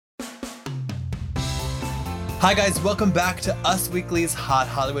Hi guys, welcome back to Us Weekly's Hot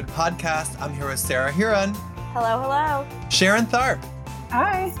Hollywood podcast. I'm here with Sarah Huron. Hello, hello. Sharon Tharp.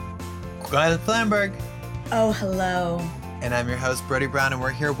 Hi. Gwen Flamberg. Oh, hello. And I'm your host, Brody Brown, and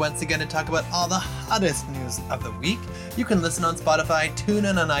we're here once again to talk about all the hottest news of the week. You can listen on Spotify, tune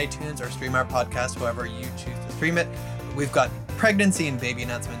in on iTunes, or stream our podcast however you choose to stream it. We've got pregnancy and baby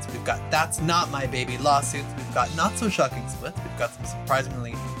announcements. We've got That's Not My Baby lawsuits. We've got not so shocking splits. We've got some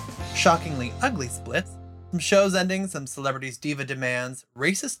surprisingly, shockingly ugly splits. Some shows ending, some celebrities' diva demands,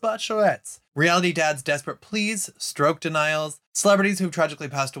 racist bachelorettes, reality dads' desperate pleas, stroke denials, celebrities who've tragically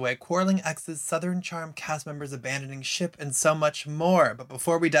passed away, quarreling exes, Southern Charm cast members abandoning ship, and so much more. But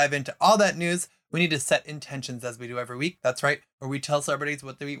before we dive into all that news, we need to set intentions as we do every week. That's right, where we tell celebrities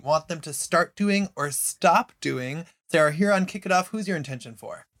what we want them to start doing or stop doing. Sarah, here on Kick It Off, who's your intention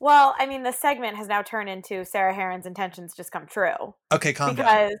for? Well, I mean, the segment has now turned into Sarah Heron's intentions just come true. Okay, calm down.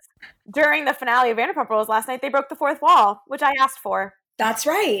 Because during the finale of Vanderpump Rules last night, they broke the fourth wall, which I asked for. That's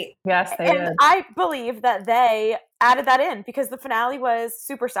right. Yes, they did. I believe that they added that in because the finale was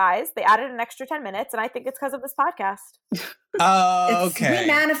supersized. They added an extra 10 minutes, and I think it's because of this podcast. Oh, okay. We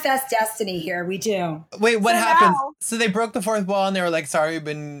manifest destiny here. We do. Wait, what So happened? now- So they broke the fourth wall and they were like, sorry, we've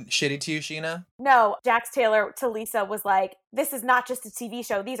been shitty to you, Sheena? No, Jax Taylor to Lisa was like, this is not just a TV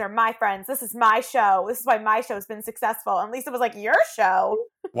show. These are my friends. This is my show. This is why my show's been successful. And Lisa was like, your show?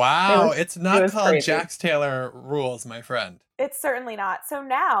 Wow, it's not was called crazy. Jax Taylor Rules, my friend. It's certainly not. So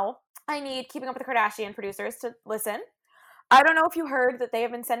now I need Keeping Up with the Kardashian producers to listen. I don't know if you heard that they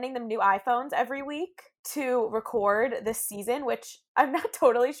have been sending them new iPhones every week to record this season, which I'm not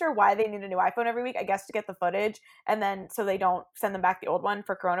totally sure why they need a new iPhone every week. I guess to get the footage and then so they don't send them back the old one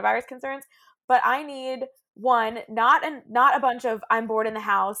for coronavirus concerns. But I need one, not a bunch of I'm bored in the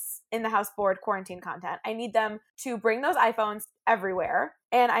house bored quarantine content. I need them to bring those iPhones everywhere.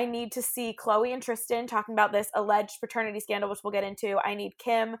 And I need to see Khloe and Tristan talking about this alleged paternity scandal, which we'll get into. I need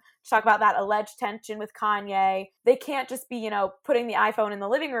Kim to talk about that alleged tension with Kanye. They can't just be, putting the iPhone in the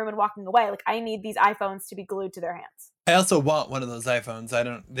living room and walking away. Like, I need these iPhones to be glued to their hands. I also want one of those iPhones.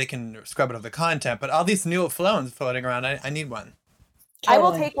 They can scrub it of the content, but all these new phones floating around, I need one. Totally. I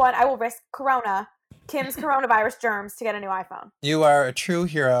will take one. I will risk Kim's coronavirus germs to get a new iPhone. You are a true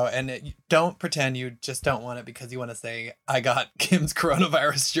hero, and don't pretend you just don't want it because you want to say, I got Kim's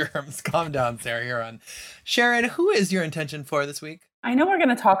coronavirus germs. Calm down, Sarah Huron. Sharon, who is your intention for this week? I know we're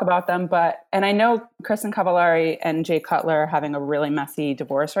going to talk about them, and I know Kristin Cavallari and Jay Cutler are having a really messy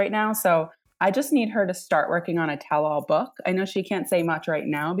divorce right now, so I just need her to start working on a tell-all book. I know she can't say much right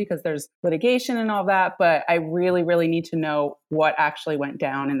now because there's litigation and all that, but I really, really need to know what actually went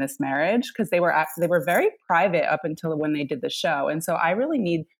down in this marriage because they were very private up until when they did the show. And so I really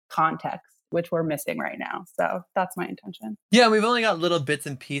need context, which we're missing right now. So that's my intention. Yeah, we've only got little bits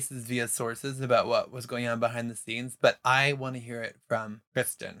and pieces via sources about what was going on behind the scenes, but I want to hear it from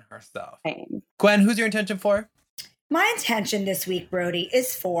Kristin herself. Same. Gwen, who's your intention for? My intention this week, Brody,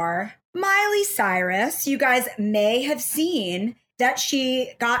 is for Miley Cyrus. You guys may have seen that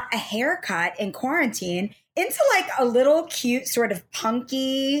she got a haircut in quarantine into like a little cute sort of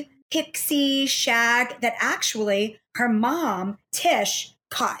punky pixie shag that actually her mom, Tish,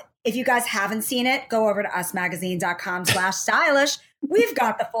 cut. If you guys haven't seen it, go over to usmagazine.com/stylish. We've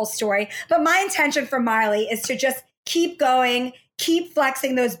got the full story. But my intention for Miley is to just keep going, keep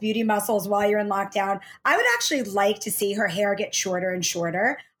flexing those beauty muscles while you're in lockdown. I would actually like to see her hair get shorter and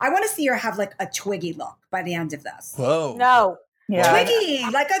shorter. I want to see her have like a Twiggy look by the end of this. Whoa. No. Yeah. Twiggy,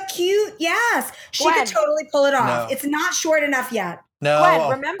 like a cute, yes. She Gwen. could totally pull it off. No. It's not short enough yet. No. Gwen,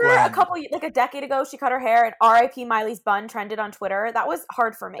 remember Gwen. a decade ago, she cut her hair and RIP Miley's bun trended on Twitter? That was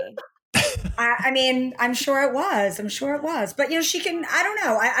hard for me. I mean, I'm sure it was. But, she can, I don't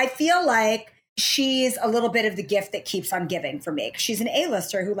know. I feel like she's a little bit of the gift that keeps on giving for me. She's an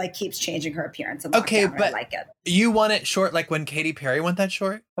A-lister who keeps changing her appearance in lockdown, Okay, and but I like it. You want it short like when Katy Perry went that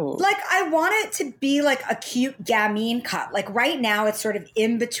short? Oh. I want it to be like a cute gamine cut. Like right now it's sort of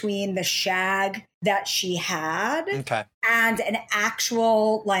in between the shag that she had Okay. and an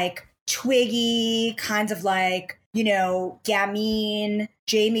actual twiggy kind of gamine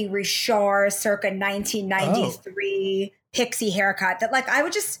Jamie Richard circa 1993 pixie haircut that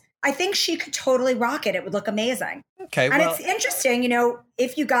I think she could totally rock it. It would look amazing. Okay. And it's interesting,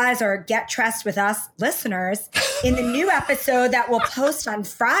 if you guys are Get Dressed with Us listeners, in the new episode that we'll post on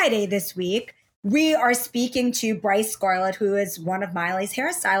Friday this week, we are speaking to Bryce Scarlett, who is one of Miley's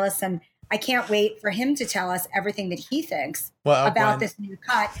hairstylists. And I can't wait for him to tell us everything that he thinks about this new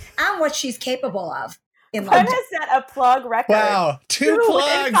cut and what she's capable of. Gwen has set a plug record. Wow. Two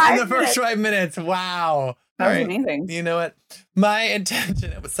plugs in the first 5 minutes. Wow. That was amazing. You know what? My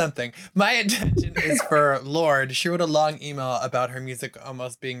intention is for Lorde. She wrote a long email about her music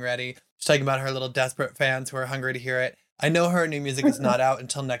almost being ready. She's talking about her little desperate fans who are hungry to hear it. I know her new music is not out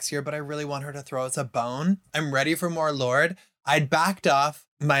until next year, but I really want her to throw us a bone. I'm ready for more Lorde. I'd backed off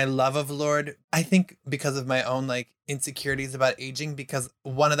my love of Lorde, I think because of my own like insecurities about aging, because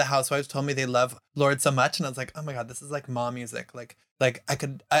one of the housewives told me they love Lorde so much. And I was like, oh my God, this is like mom music. Like I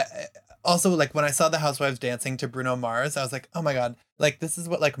also like when I saw the housewives dancing to Bruno Mars, I was like, oh my God, like this is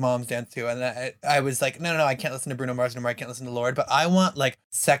what like moms dance to. And I was like, no, I can't listen to Bruno Mars anymore. I can't listen to Lorde, but I want like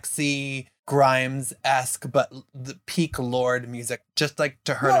sexy Grimes-esque, but the peak Lorde music, just like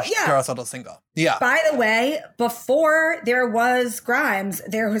to her to throw us a little single. Yeah. By the way, before there was Grimes,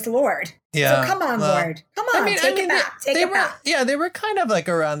 there was Lorde. Yeah. So come on, Lorde. Come on, take it back. Take it back. Yeah, they were kind of like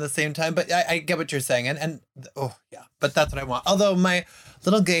around the same time, but I get what you're saying. And oh, yeah, but that's what I want. Although my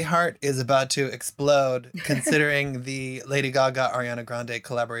little gay heart is about to explode considering the Lady Gaga Ariana Grande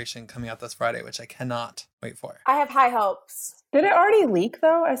collaboration coming out this Friday, which I cannot wait for. I have high hopes. Did it already leak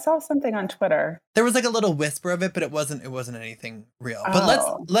though? I saw something on Twitter. There was like a little whisper of it, but it wasn't anything real.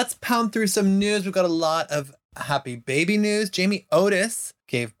 But let's pound through some news. We've got a lot of happy baby news. Jamie Otis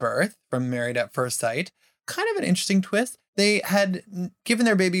gave birth from Married at First Sight. Kind of an interesting twist. They had given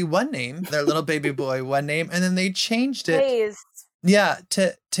their baby one name, their little baby boy one name, and then they changed it. Hayes. Yeah,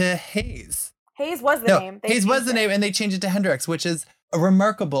 to Hayes. Hayes was the name. Hayes was the name, and they changed it to Hendrix, which is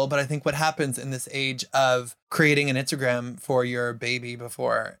remarkable. But I think what happens in this age of creating an Instagram for your baby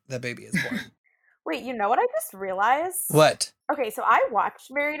before the baby is born. Wait, you know what I just realized? What? Okay, so I watched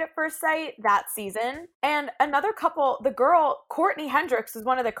Married at First Sight that season, and another couple, the girl, Courtney Hendricks, was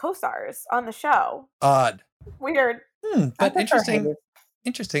one of the co-stars on the show. Odd. Weird. But interesting.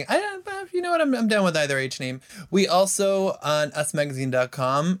 Interesting. You know what? I'm down with either age name. We also, on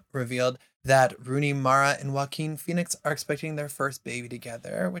usmagazine.com, revealed that Rooney Mara and Joaquin Phoenix are expecting their first baby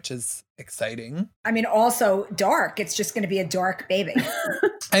together, which is exciting. I mean, also dark. It's just going to be a dark baby.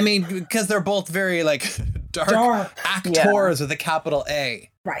 I mean, because they're both very like dark. Actors with a capital A.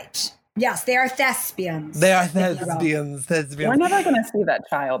 Right. Yes, they are thespians. They are thespians. We're never going to see that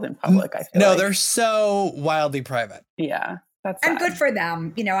child in public, I feel No, like. they're so wildly private. Yeah. That's and sad. good for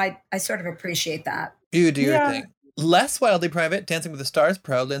them. You know, I sort of appreciate that. You do your thing. Less wildly private, Dancing with the Stars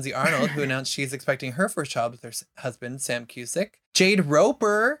pro Lindsay Arnold, who announced she's expecting her first child with her husband, Sam Cusick. Jade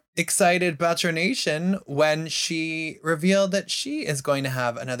Roper excited Bachelor Nation when she revealed that she is going to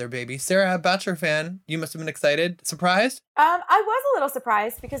have another baby. Sarah, a Bachelor fan, you must have been excited. Surprised? I was a little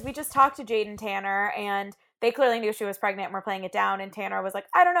surprised because we just talked to Jade and Tanner, and they clearly knew she was pregnant and were playing it down. And Tanner was like,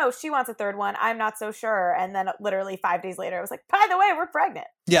 I don't know. She wants a third one. I'm not so sure. And then literally 5 days later, it was like, by the way, we're pregnant.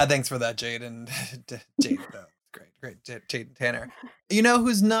 Yeah, thanks for that, Jade. And Jade, great. Jade and Tanner. You know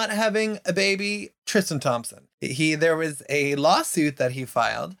who's not having a baby? Tristan Thompson. There was a lawsuit that he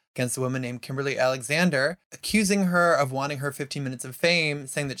filed against a woman named Kimberly Alexander, accusing her of wanting her 15 minutes of fame,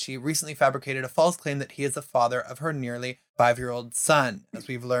 saying that she recently fabricated a false claim that he is the father of her nearly 5-year-old son. As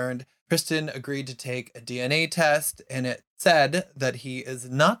we've learned, Tristan agreed to take a DNA test, and it said that he is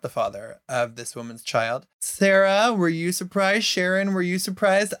not the father of this woman's child. Sarah, were you surprised? Sharon, were you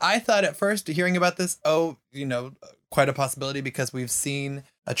surprised? I thought at first, hearing about this, quite a possibility, because we've seen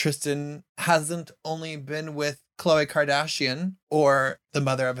Tristan hasn't only been with Khloe Kardashian or the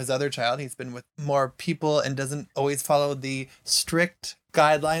mother of his other child. He's been with more people and doesn't always follow the strict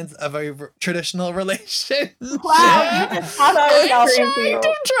guidelines of a traditional relationship. Wow, you just have I'm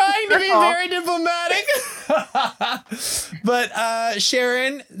trying to be very diplomatic. But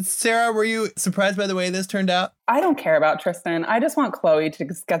Sharon, Sarah, were you surprised by the way this turned out? I don't care about Tristan. I just want Khloe to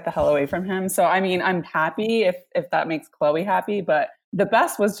just get the hell away from him. So, I mean, I'm happy if that makes Khloe happy, but the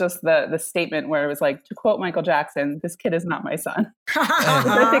best was just the statement where it was like, to quote Michael Jackson, this kid is not my son. Which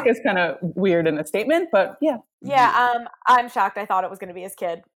I think is kind of weird in the statement, but yeah. Yeah, I'm shocked. I thought it was going to be his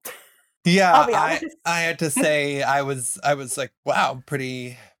kid. Yeah, I had to say I was like, wow,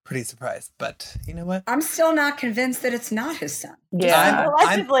 pretty surprised. But you know what? I'm still not convinced that it's not his son. Yeah.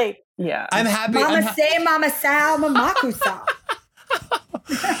 Allegedly. I'm happy. Mama Sal, Mamakusa.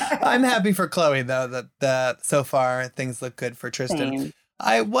 I'm happy for Khloe, though, that so far things look good for Tristan. Same.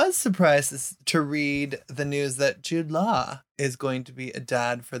 I was surprised to read the news that Jude Law is going to be a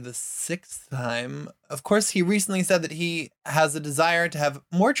dad for the 6th time. Of course, he recently said that he has a desire to have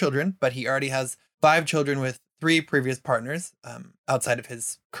more children, but he already has 5 children with 3 previous partners outside of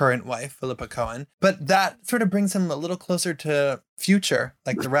his current wife, Philippa Cohen. But that sort of brings him a little closer to Future,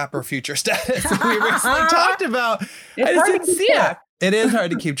 like the rapper Future status we recently talked about. I just didn't see it. It is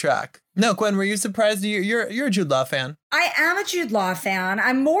hard to keep track. No, Gwen, were you surprised? You're a Jude Law fan. I am a Jude Law fan.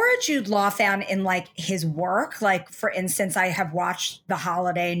 I'm more a Jude Law fan in like his work. Like, for instance, I have watched The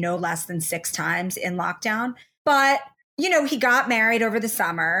Holiday no less than 6 times in lockdown. But, you know, he got married over the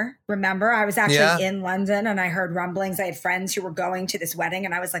summer. Remember, I was actually in London and I heard rumblings. I had friends who were going to this wedding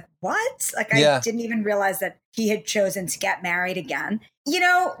and I was like, what? Like, I didn't even realize that he had chosen to get married again. You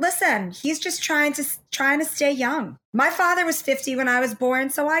know, listen, he's just trying to stay young. My father was 50 when I was born,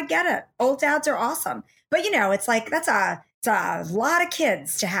 so I get it. Old dads are awesome. But, you know, it's like it's a lot of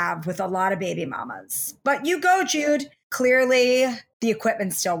kids to have with a lot of baby mamas. But you go, Jude. Clearly, the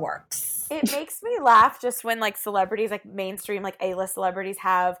equipment still works. It makes me laugh just when like celebrities, like mainstream, like A-list celebrities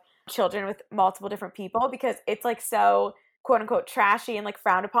have children with multiple different people, because it's like so quote unquote trashy and like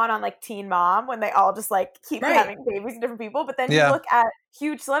frowned upon on like Teen Mom when they all just like keep having babies with different people. But then you look at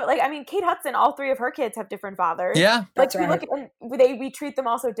huge celebrities, like I mean Kate Hudson, all 3 of her kids have different fathers. Yeah, like we look at, and we treat them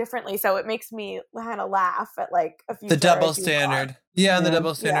all so differently. So it makes me kind of laugh at like a few the double standard. Yeah, and the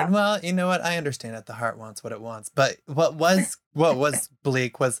double standard. Well, you know what? I understand it. The heart wants what it wants. But what was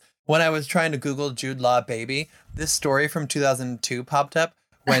bleak was when I was trying to Google Jude Law baby, this story from 2002 popped up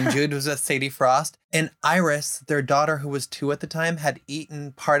when Jude was with Sadie Frost. And Iris, their daughter, who was 2 at the time, had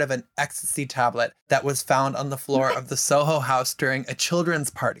eaten part of an ecstasy tablet that was found on the floor of the Soho house during a children's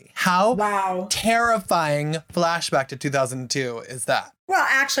party. How terrifying flashback to 2002 is that? Well,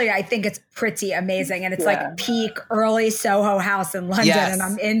 actually, I think it's pretty amazing. And it's like peak early Soho house in London. And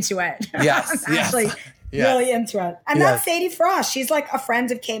I'm into it. Yes. I'm actually really into it. And that's Sadie Frost. She's like a friend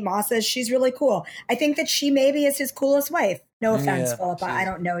of Kate Moss's. She's really cool. I think that she maybe is his coolest wife. No offense, Philippa. I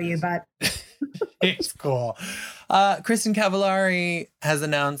don't know you, but it's cool. Kristin Cavallari has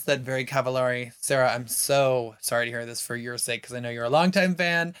announced that Cavallari, Sarah, I'm so sorry to hear this for your sake, because I know you're a longtime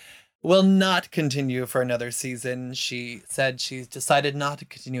fan, will not continue for another season. She said she's decided not to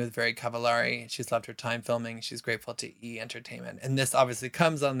continue with Cavallari. She's loved her time filming. She's grateful to E! Entertainment. And this obviously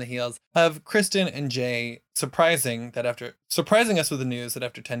comes on the heels of Kristin and Jay surprising us with the news that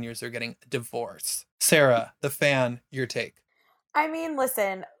after 10 years they're getting a divorce. Sarah, the fan, your take. I mean,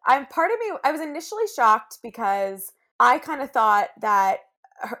 listen, I was initially shocked because I kind of thought that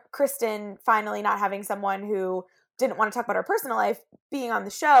Kristin finally not having someone who didn't want to talk about her personal life being on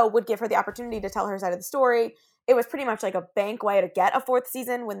the show would give her the opportunity to tell her side of the story. It was pretty much like a bank way to get a 4th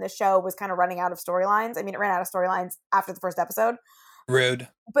season when the show was kind of running out of storylines. I mean, it ran out of storylines after the first episode. Rude.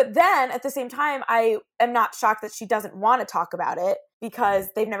 But then at the same time, I am not shocked that she doesn't want to talk about it because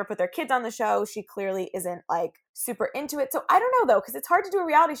they've never put their kids on the show. She clearly isn't like super into it. So I don't know though, because it's hard to do a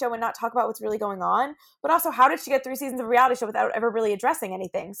reality show and not talk about what's really going on. But also, how did she get 3 seasons of a reality show without ever really addressing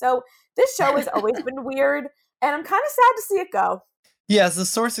anything? So this show has always been weird, and I'm kind of sad to see it go. Yes, the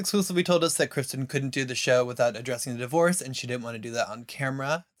source exclusively told us that Kristin couldn't do the show without addressing the divorce, and she didn't want to do that on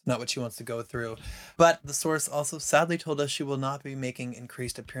camera. It's not what she wants to go through. But the source also sadly told us she will not be making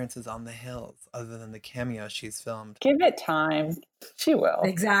increased appearances on The Hills, other than the cameo she's filmed. Give it time. She will.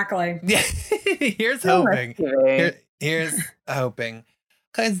 Exactly. Yeah, here's hoping. Here's hoping.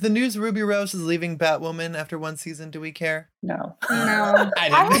 Guys, the news Ruby Rose is leaving Batwoman after 1 season. Do we care? No. I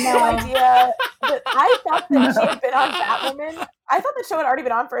had no idea. I thought that she had been on Batwoman. I thought the show had already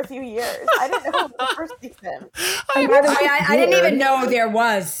been on for a few years. I didn't know it was the first season. By the way, I didn't even know there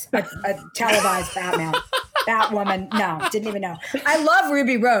was a televised Batwoman. No, didn't even know. I love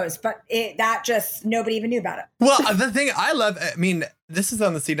Ruby Rose, but that just nobody even knew about it. Well, the thing I love, I mean, this is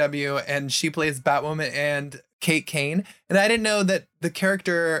on the CW, and she plays Batwoman and Kate Kane, and I didn't know that the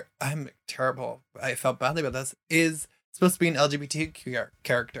character, I'm terrible, I felt badly about this, is supposed to be an LGBTQ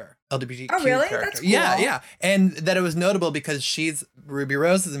character. LGBTQ oh, really? character. That's cool. Yeah. And that it was notable because Ruby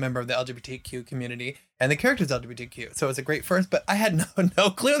Rose is a member of the LGBTQ community, and the character's LGBTQ. So it's a great first, but I had no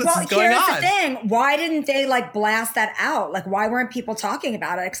clue this was going on. Here's the thing. Why didn't they like blast that out? Like, why weren't people talking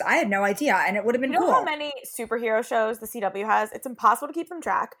about it? Because I had no idea, and it would have been cool. You know how many superhero shows the CW has? It's impossible to keep them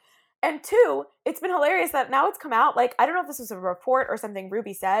track. And 2, it's been hilarious that now it's come out. Like, I don't know if this was a report or something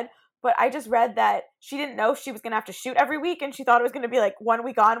Ruby said, but I just read that she didn't know she was going to have to shoot every week, and she thought it was going to be like 1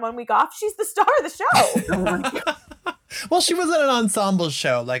 week on, 1 week off. She's the star of the show. Well, she was in an ensemble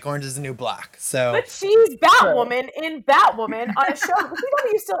show like Orange is the New Black. So, but she's Batwoman in Batwoman on a show.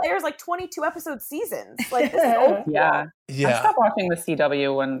 The CW still airs like 22 episode seasons. Like, this is old. Yeah. I stopped watching the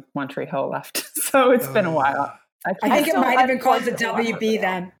CW when One Tree Hill left, so it's been a while. I think it might have been called the WB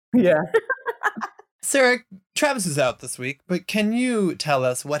then. Yeah. Sarah, Travis is out this week, but can you tell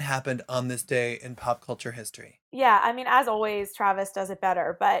us what happened on this day in pop culture history? Yeah, I mean, as always, Travis does it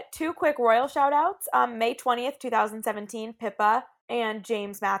better. But 2 quick royal shout outs. May 20th, 2017, Pippa and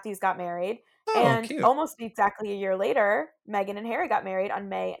James Matthews got married. Oh, And cute. almost exactly a year later, Meghan and Harry got married on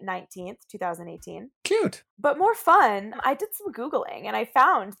May 19th, 2018. Cute. But more fun, I did some Googling and I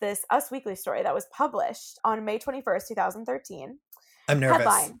found this Us Weekly story that was published on May 21st, 2013. I'm nervous.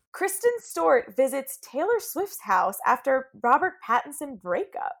 Headline: Kristen Stewart visits Taylor Swift's house after Robert Pattinson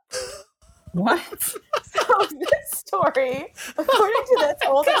breakup. What? So this story, according to this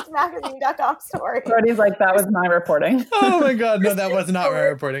oldestmagazine.com story. Brody's like, that was my reporting. Oh my God. No, that was not my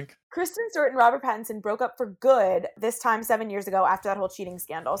reporting. Kristen Stewart and Robert Pattinson broke up for good this time 7 years ago after that whole cheating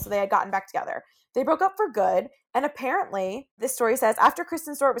scandal. So they had gotten back together. They broke up for good. And apparently, this story says, after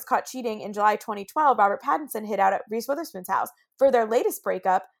Kristen Stewart was caught cheating in July 2012, Robert Pattinson hid out at Reese Witherspoon's house. For their latest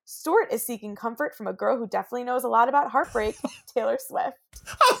breakup, Stewart is seeking comfort from a girl who definitely knows a lot about heartbreak, Taylor Swift.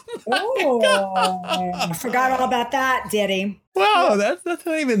 Oh, I forgot all about that, Diddy. Wow, that's not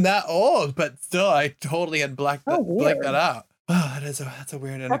even that old, but still, I totally had blanked that out. Oh, that's a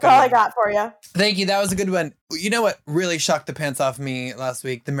weird. That's all I got for you. Thank you. That was a good one. You know what really shocked the pants off me last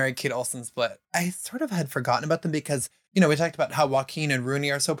week? The Mary-Kate Olsen split. I sort of had forgotten about them because, you know, we talked about how Joaquin and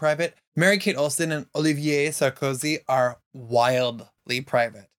Rooney are so private. Mary-Kate Olsen and Olivier Sarkozy are wildly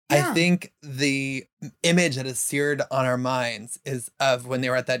private. Yeah. I think the image that is seared on our minds is of when they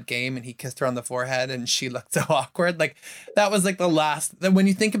were at that game and he kissed her on the forehead and she looked so awkward. Like that was like the last, when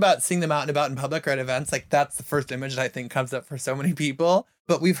you think about seeing them out and about in public or at events, like that's the first image that I think comes up for so many people.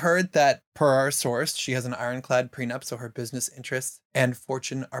 But we've heard that per our source, she has an ironclad prenup, so her business interests and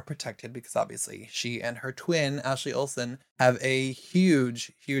fortune are protected because obviously she and her twin, Ashley Olsen, have a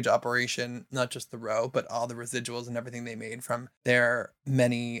huge, huge operation, not just the row, but all the residuals and everything they made from their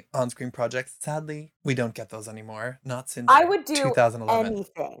many on-screen projects. Sadly, we don't get those anymore. Not since I would do 2011.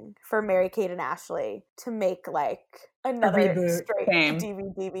 Anything for Mary-Kate and Ashley to make like another straight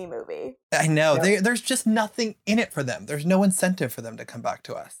DVD movie. I know. Yep. There's just nothing in it for them. There's no incentive for them to come back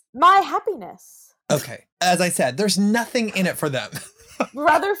to us. My happiness. Okay. As I said, there's nothing in it for them.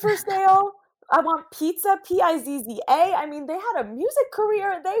 Brother for Sale. I Want Pizza, Pizza. I mean, they had a music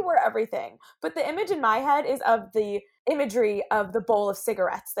career. They were everything. But the image in my head is of the imagery of the bowl of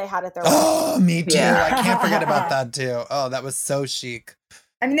cigarettes they had at their wedding. Me too. Yeah. I can't forget about that too. Oh, that was so chic.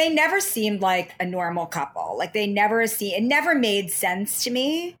 I mean, they never seemed like a normal couple. Like it never made sense to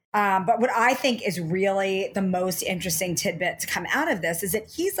me. But what I think is really the most interesting tidbit to come out of this is that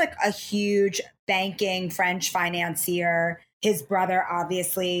he's like a huge banking French financier. His brother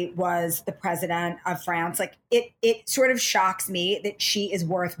obviously was the president of France. Like it sort of shocks me that she is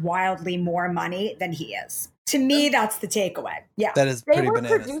worth wildly more money than he is. To me, that's the takeaway. Yeah. That is pretty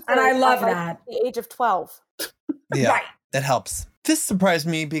bananas. And I love that. At the age of 12. Yeah. Right. That helps. This surprised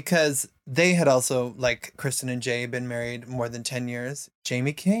me because they had also, like Kristen and Jay, been married more than 10 years.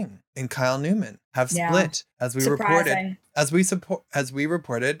 Jaime King and Kyle Newman have split, as we reported. As we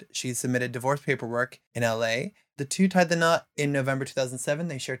reported, she submitted divorce paperwork in LA. The two tied the knot in November 2007.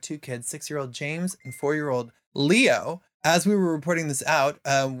 They share 2 kids, 6-year-old James and 4-year-old Leo. As we were reporting this out,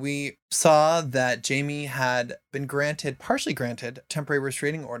 we saw that Jaime had been partially granted, temporary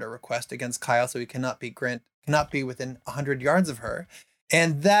restraining order request against Kyle, so he cannot be within 100 yards of her.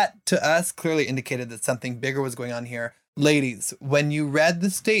 And that, to us, clearly indicated that something bigger was going on here. Ladies, when you read the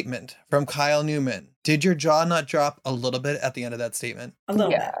statement from Kyle Newman, did your jaw not drop a little bit at the end of that statement? A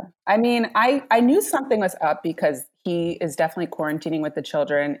little bit. I mean, I knew something was up because he is definitely quarantining with the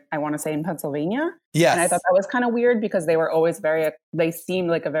children, I want to say in Pennsylvania. Yes. And I thought that was kind of weird because they were always they seemed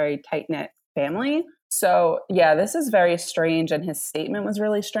like a very tight-knit family. So yeah, this is very strange. And his statement was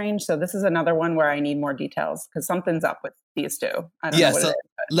really strange. So this is another one where I need more details because something's up with these two. I don't know what it is.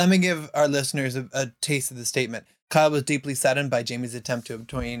 Let me give our listeners a taste of the statement. Kyle was deeply saddened by Jamie's attempt to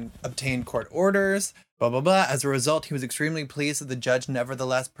obtain court orders, blah, blah, blah. As a result, he was extremely pleased that the judge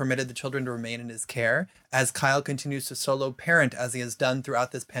nevertheless permitted the children to remain in his care, as Kyle continues to solo parent as he has done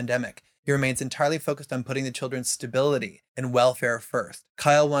throughout this pandemic. He remains entirely focused on putting the children's stability and welfare first.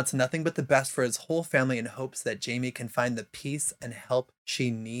 Kyle wants nothing but the best for his whole family and hopes that Jaime can find the peace and help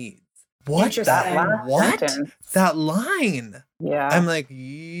she needs. What? That line? Yeah. I'm like,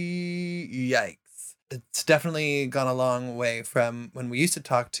 yikes. It's definitely gone a long way from when we used to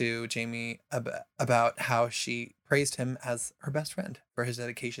talk to Jaime about how she praised him as her best friend for his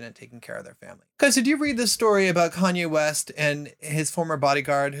dedication and taking care of their family. Guys, did you read the story about Kanye West and his former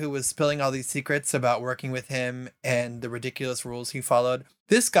bodyguard who was spilling all these secrets about working with him and the ridiculous rules he followed?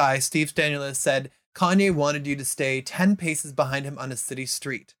 This guy, Steve Stanilis, said Kanye wanted you to stay 10 paces behind him on a city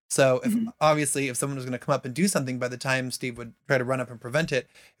street. So obviously, if someone was going to come up and do something, by the time Steve would try to run up and prevent it,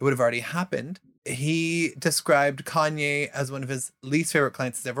 it would have already happened. He described Kanye as one of his least favorite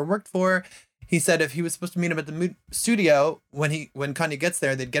clients he's ever worked for. He said if he was supposed to meet him at the studio, when Kanye gets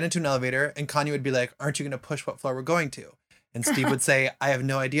there, they'd get into an elevator and Kanye would be like, aren't you going to push what floor we're going to? And Steve would say, I have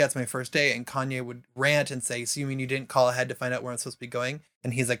no idea. It's my first day. And Kanye would rant and say, so you mean you didn't call ahead to find out where I'm supposed to be going?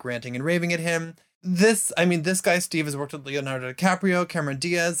 And he's like ranting and raving at him. This guy, Steve, has worked with Leonardo DiCaprio, Cameron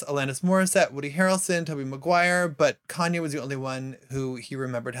Diaz, Alanis Morissette, Woody Harrelson, Tobey Maguire, but Kanye was the only one who he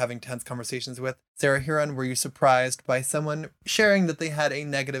remembered having tense conversations with. Sarah Huron, were you surprised by someone sharing that they had a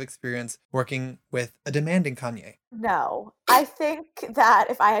negative experience working with a demanding Kanye? No. I think that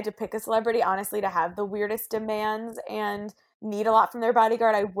if I had to pick a celebrity, honestly, to have the weirdest demands and need a lot from their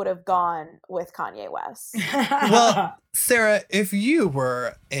bodyguard, I would have gone with Kanye West. Well, Sarah, if you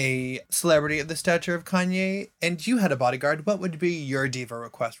were a celebrity of the stature of Kanye and you had a bodyguard, what would be your diva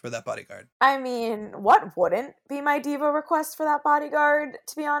request for that bodyguard? I mean, what wouldn't be my diva request for that bodyguard,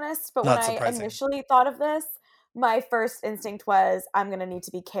 to be honest? But when I initially thought of this, my first instinct was, I'm going to need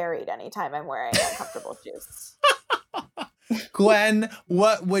to be carried anytime I'm wearing uncomfortable shoes. Gwen,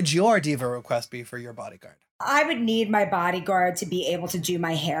 what would your diva request be for your bodyguard? I would need my bodyguard to be able to do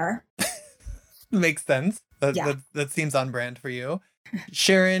my hair. Makes sense. That seems on brand for you.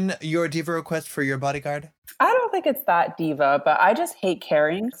 Sharon, your diva request for your bodyguard? I don't think it's that diva, but I just hate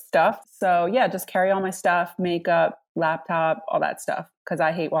carrying stuff. So yeah, just carry all my stuff, makeup, laptop, all that stuff. Because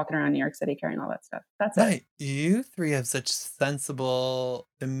I hate walking around New York City carrying all that stuff. That's it. You three have such sensible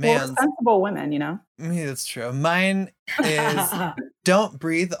demands. Well, sensible women, you know? That's true. Mine is don't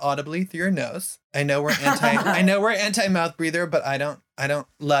breathe audibly through your nose. I know we're anti mouth breather, but I don't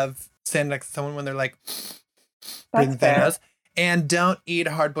love standing next to someone when they're like breathing through their nose. And don't eat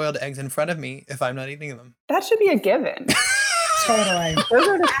hard-boiled eggs in front of me if I'm not eating them. That should be a given. Totally. Those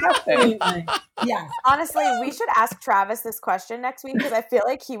are disgusting. Yeah. Honestly, we should ask Travis this question next week because I feel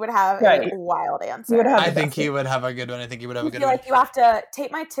like he would have a wild answer. I think he would have a good one. Like you have to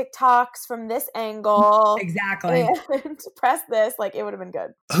tape my TikToks from this angle. Exactly. And press this. Like it would have been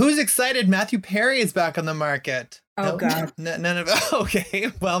good. Who's excited? Matthew Perry is back on the market. Oh, God. None of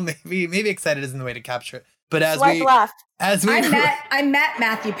okay. Well, maybe excited isn't the way to capture it. But I met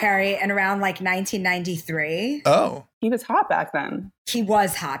Matthew Perry in around like 1993. Oh. He was hot back then. He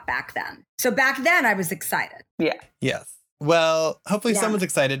was hot back then. So back then I was excited. Yeah. Yes. Well, hopefully someone's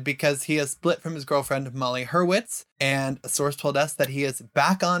excited because he has split from his girlfriend, Molly Hurwitz. And a source told us that he is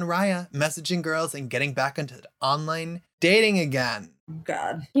back on Raya, messaging girls and getting back into online dating again.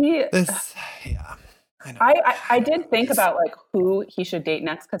 God. I know. I did think about like who he should date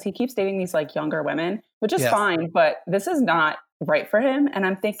next because he keeps dating these like younger women, which is fine, but this is not right for him. And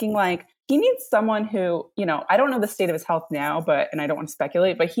I'm thinking like he needs someone who, you know, I don't know the state of his health now, and I don't want to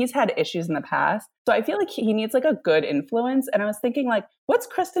speculate, but he's had issues in the past. So I feel like he needs like a good influence. And I was thinking like, what's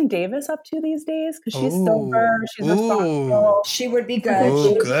Kristen Davis up to these days? Because she's sober, she's responsible. She would be good.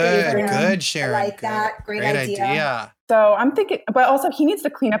 Oh, good, Sharon. I like that. Great idea. So I'm thinking, but also he needs to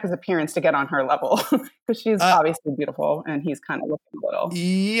clean up his appearance to get on her level because she's obviously beautiful and he's kind of looking a little.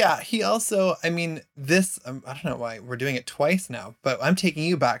 Yeah, he also, I mean, this, I don't know why we're doing it twice now, but I'm taking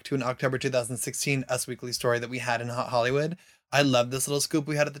you back to an October 2016 Us Weekly story that we had in Hot Hollywood. I love this little scoop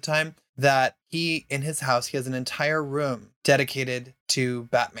we had at the time that in his house, he has an entire room dedicated to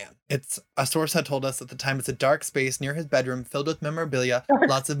Batman. A source had told us at the time it's a dark space near his bedroom filled with memorabilia,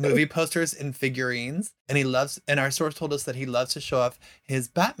 lots of movie posters and figurines. And our source told us that he loves to show off his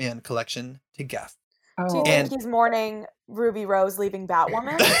Batman collection to guests. Do you think he's mourning Ruby Rose leaving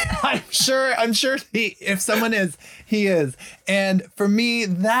Batwoman? I'm sure if someone is, he is. And for me,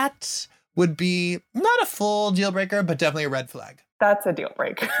 that would be not a full deal breaker, but definitely a red flag. That's a deal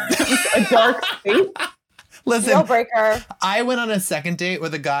breaker. A dark space. Listen, deal breaker. I went on a second date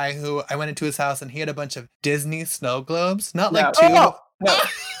with a guy who I went into his house and he had a bunch of Disney snow globes. Not like two. No.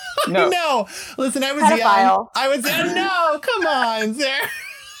 No. Listen, I was young. No, come on, Sarah.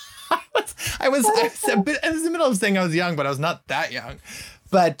 I was in the middle of saying I was young, but I was not that young.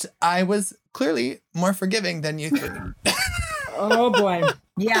 But I was clearly more forgiving than you three. Oh, boy.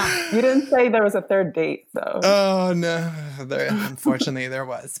 Yeah. You didn't say there was a third date, though. Oh, no. Unfortunately, there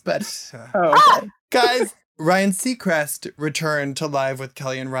was. But, okay. Guys, Ryan Seacrest returned to Live with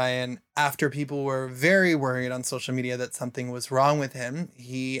Kelly and Ryan after people were very worried on social media that something was wrong with him.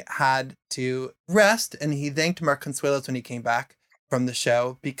 He had to rest, and he thanked Mark Consuelos when he came back from the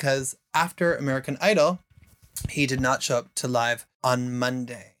show because after American Idol, he did not show up to Live on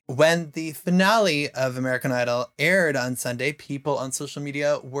Monday. When the finale of American Idol aired on Sunday, people on social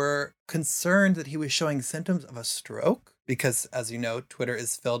media were concerned that he was showing symptoms of a stroke because, as you know, Twitter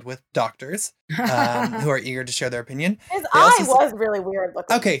is filled with doctors who are eager to share their opinion. His eye was really weird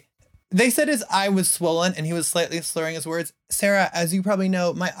looking. Okay, They said his eye was swollen and he was slightly slurring his words. Sarah, as you probably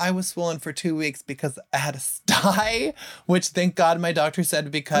know, my eye was swollen for 2 weeks because I had a sty, which thank God my doctor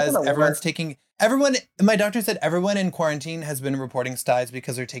said because my doctor said everyone in quarantine has been reporting styes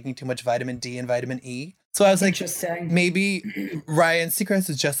because they're taking too much vitamin D and vitamin E. So I was like, maybe Ryan Seacrest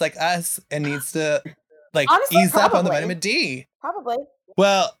is just like us and needs to Honestly, ease up on the vitamin D. Probably.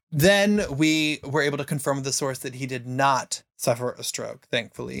 Well, then we were able to confirm with the source that he did not suffer a stroke,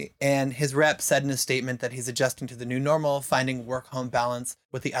 thankfully. And his rep said in a statement that he's adjusting to the new normal, finding work-home balance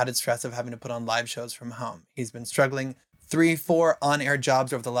with the added stress of having to put on live shows from home. He's been struggling 3-4 on-air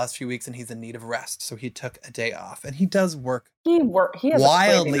jobs over the last few weeks, and he's in need of rest. So he took a day off, and he does work. He has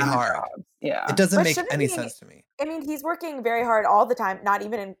wildly hard. Yeah, it doesn't make any sense to me. I mean, he's working very hard all the time, not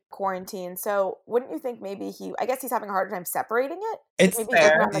even in quarantine. So wouldn't you think maybe I guess he's having a harder time separating it? It's maybe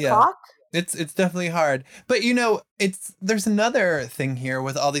fair. On the clock? It's definitely hard. But there's another thing here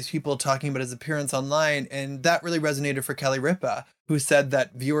with all these people talking about his appearance online, and that really resonated for Kelly Ripa, who said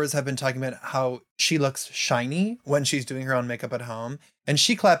that viewers have been talking about how she looks shiny when she's doing her own makeup at home. And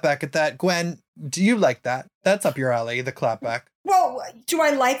she clapped back at that. Gwen, do you like that? That's up your alley, the clapback. Well, do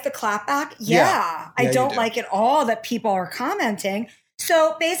I like the clapback? Yeah. I don't like at all that people are commenting.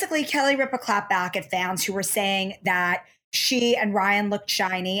 So basically, Kelly Ripa clapped back at fans who were saying that she and Ryan looked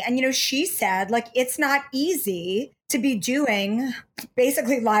shiny. And, she said, it's not easy to be doing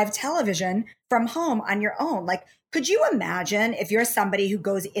basically live television from home on your own. Could you imagine if you're somebody who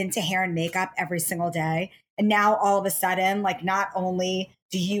goes into hair and makeup every single day, and now all of a sudden, not only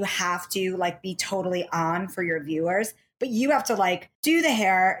do you have to be totally on for your viewers, but you have to do the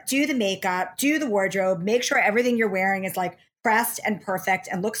hair, do the makeup, do the wardrobe, make sure everything you're wearing is pressed and perfect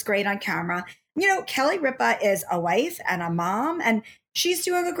and looks great on camera. Kelly Ripa is a wife and a mom, and she's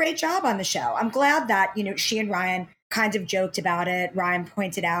doing a great job on the show. I'm glad that, she and Ryan kind of joked about it. Ryan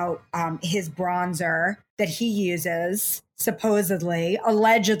pointed out his bronzer that he uses, supposedly,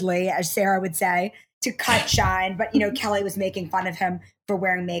 allegedly, as Sarah would say, to cut shine. But, Kelly was making fun of him for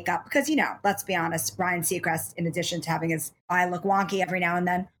wearing makeup because, let's be honest, Ryan Seacrest, in addition to having his eye look wonky every now and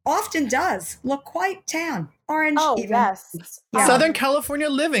then, often does look quite tan. Orange, even. Yes. Yeah. Southern California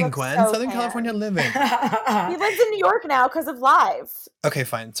living, Gwen. So Southern California living. He lives in New York now because of Live. Okay,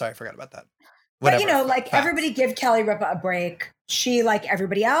 fine. Sorry, I forgot about that. Whatever. But, everybody give Kelly Ripa a break. She, like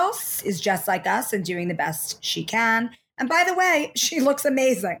everybody else, is just like us and doing the best she can. And by the way, she looks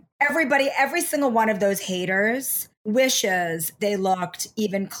amazing. Every single one of those haters wishes they looked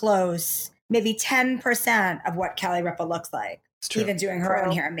even close, maybe 10% of what Kelly Ripa looks like. Even doing her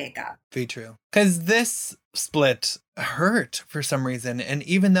own hair and makeup. Very true. Because this split hurt for some reason. And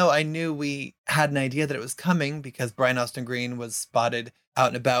even though I knew we had an idea that it was coming because Brian Austin Green was spotted out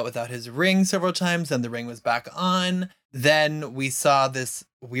and about without his ring several times and the ring was back on, then we saw this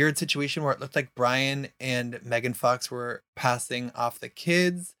weird situation where it looked like Brian and Megan Fox were passing off the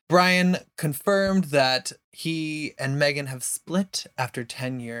kids. Brian confirmed that he and Megan have split after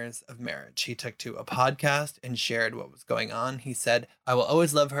 10 years of marriage. He took to a podcast and shared what was going on. He said, "I will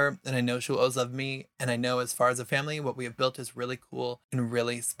always love her, and I know she'll always love me. And I know as far as a family, what we have built is really cool and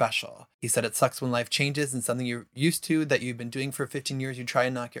really special." He said, "It sucks when life changes and something you're used to that you've been doing for 15 years, you try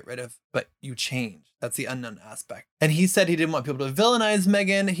and not get rid of, but you change. That's the unknown aspect." And he said he didn't want people to villainize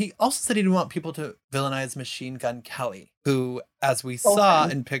Megan. He also said he didn't want people to villainize Machine Gun Kelly, who, as we saw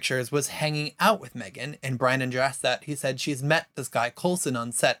in pictures, was hanging out with Megan. And Brian addressed that. He said, "She's met this guy, Coulson,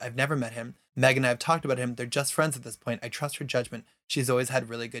 on set. I've never met him. Megan and I have talked about him. They're just friends at this point. I trust her judgment. She's always had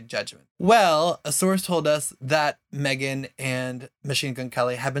really good judgment." Well, a source told us that Megan and Machine Gun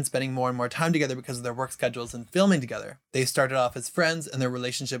Kelly have been spending more and more time together because of their work schedules and filming together. They started off as friends and their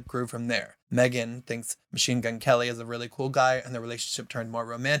relationship grew from there. Megan thinks Machine Gun Kelly is a really cool guy and their relationship turned more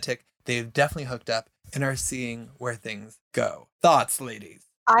romantic. They've definitely hooked up and are seeing where things go. Thoughts, ladies?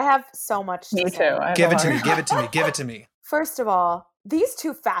 I have so much to say. Me too. Give it to me. Give it to me. Give it to me. First of all, these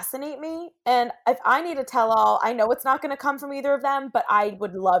two fascinate me. And if I need a tell-all, I know it's not going to come from either of them, but I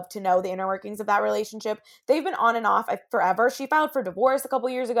would love to know the inner workings of that relationship. They've been on and off forever. She filed for divorce a couple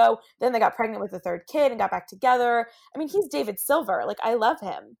years ago. Then they got pregnant with a third kid and got back together. I mean, he's David Silver. I love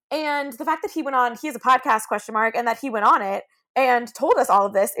him. And the fact that he went on, he has a podcast ? And that he went on it and told us all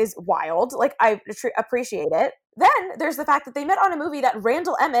of this is wild. I appreciate it. Then there's the fact that they met on a movie that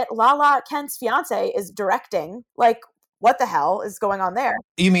Randall Emmett, Lala Kent's fiance, is directing. What the hell is going on there?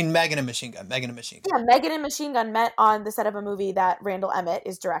 You mean Megan and Machine Gun? Megan and Machine Gun. Yeah, Megan and Machine Gun met on the set of a movie that Randall Emmett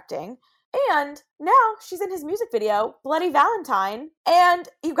is directing. And now she's in his music video, Bloody Valentine. And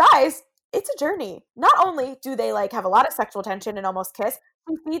you guys, it's a journey. Not only do they have a lot of sexual tension and almost kiss,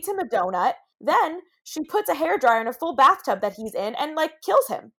 She feeds him a donut. Then she puts a hairdryer in a full bathtub that he's in and like kills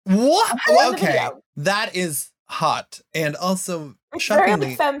him. What? In the Okay, video. that is hot, and also It's very shockingly,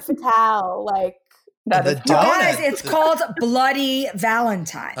 like femme fatale. Like That the is donut. Guys, it's called Bloody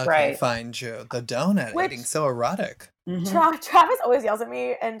Valentine. Okay, Right. fine, Joe. The donut Which- eating so erotic. Travis always yells at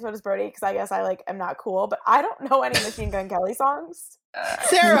me, and so does Brody, because I guess I like am not cool, but I don't know any Machine Gun Kelly songs.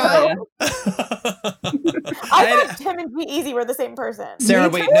 Sarah. I thought him and G-Eazy were the same person. Sarah,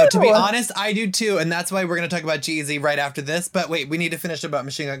 Me wait, no, to be too. honest, I do too. And that's why we're going to talk about G-Eazy right after this. But wait, we need to finish about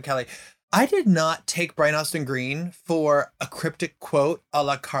Machine Gun Kelly. I did not take Brian Austin Green for a cryptic quote a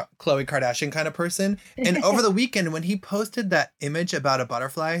la Khloe Kardashian kind of person. And over the weekend, when he posted that image about a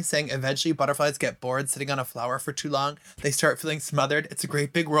butterfly saying eventually butterflies get bored sitting on a flower for too long, they start feeling smothered. It's a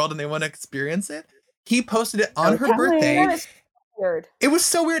great big world and they want to experience it. He posted it on her birthday. That is weird. It was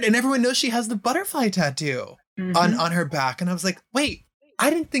so weird. And everyone knows she has the butterfly tattoo on her back. And I was like, wait, I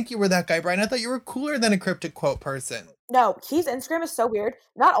didn't think you were that guy, Brian. I thought you were cooler than a cryptic quote person. No, his Instagram is so weird.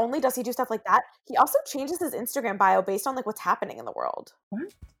 Not only does he do stuff like that, he also changes his Instagram bio based on like what's happening in the world.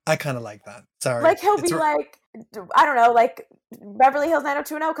 I kind of like that. Sorry. Like he'll It's be like, I don't know, like Beverly Hills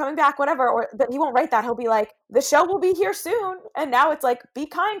 90210 coming back, whatever. But he won't write that. He'll be like, the show will be here soon. And now it's like, be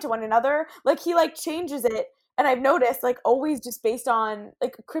kind to one another. Like he like changes it. And I've noticed, like, always just based on,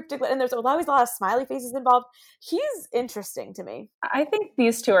 like, cryptic, and there's always a lot of smiley faces involved. He's interesting to me. I think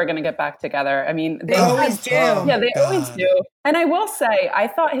these two are going to get back together. I mean, They always do. Yeah, they God. always do. And I will say, I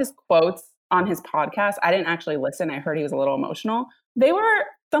thought his quotes on his podcast, I didn't actually listen. I heard he was a little emotional. They were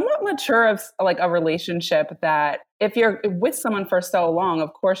somewhat mature of like a relationship that if you're with someone for so long,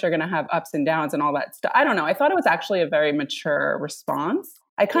 of course you're going to have ups and downs and all that stuff. I don't know. I thought it was actually a very mature response.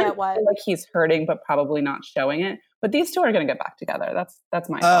 I kind of feel like he's hurting, but probably not showing it. But these two are going to get back together. That's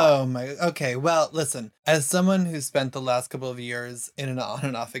my thought. Oh my. Okay. Well, listen, as someone who spent the last couple of years in an on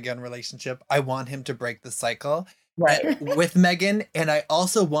and off again relationship, I want him to break the cycle Right. with Megan. And I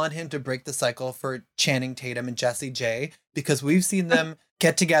also want him to break the cycle for Channing Tatum and Jessie J, because we've seen them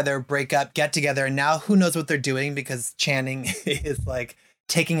get together, break up, get together. And now who knows what they're doing, because Channing is like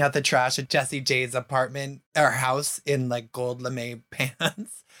taking out the trash at Jessie J's apartment or house in like gold lame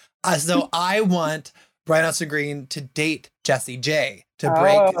pants. So I want Brian Austin Green to date Jessie J to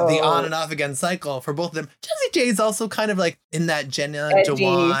break the on and off again cycle for both of them. Jessie J is also kind of like in that Jenna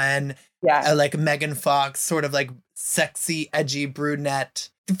Dewan, like Megan Fox, sort of like sexy, edgy brunette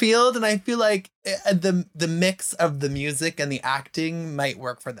field. And I feel like the mix of the music and the acting might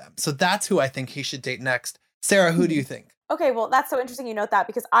work for them. So that's who I think he should date next. Sarah, who do you think? Okay, well, that's so interesting you note that,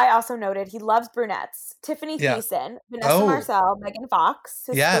 because I also noted he loves brunettes. Tiffany Thiessen, Vanessa Marcel, Megan Fox,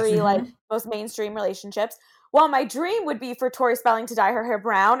 his three like most mainstream relationships. Well, my dream would be for Tori Spelling to dye her hair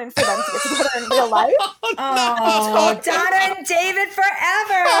brown and for them to get together in real life. Oh, Donna and David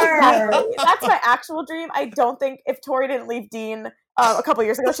forever. That's my actual dream. I don't think if Tori didn't leave Dean a couple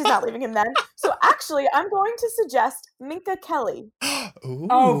years ago, she's not leaving him then. So actually, I'm going to suggest Minka Kelly. Ooh.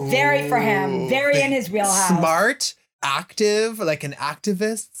 Oh, very for him. Very in his wheelhouse. Smart, active, like an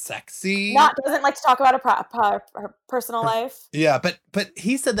activist, sexy. Doesn't like to talk about her personal life. Yeah, but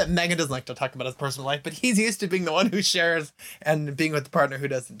he said that Megan doesn't like to talk about his personal life, but he's used to being the one who shares and being with the partner who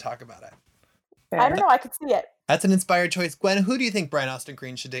doesn't talk about it. I don't know. I could see it. That's an inspired choice. Gwen, who do you think Brian Austin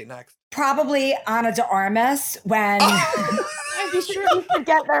Green should date next? Probably Ana de Armas when Be sure to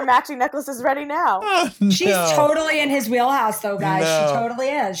get their matching necklaces ready now. she's totally in his wheelhouse, though, guys. No. She totally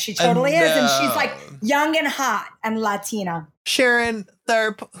is. She totally is. And she's like young and hot and Latina. Sharon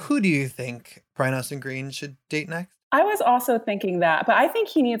Tharp, who do you think Brian Austin Green should date next? I was also thinking that, but I think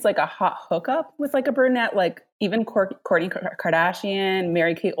he needs like a hot hookup with like a brunette, like even Kourtney Kardashian,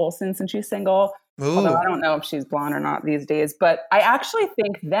 Mary-Kate Olsen since she's single. Ooh. Although I don't know if she's blonde or not these days, but I actually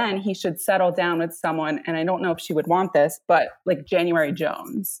think then he should settle down with someone, and I don't know if she would want this, but like January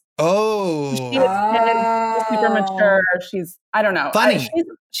Jones. Oh. She's super mature. She's, I don't know. Funny.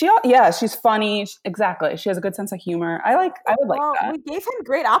 She's funny. Exactly. She has a good sense of humor. I would like that. We gave him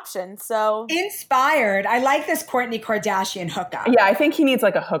great options, so. Inspired. I like this Kourtney Kardashian hookup. Yeah, I think he needs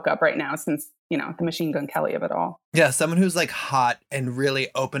like a hookup right now since, the Machine Gun Kelly of it all. Yeah, someone who's like hot and really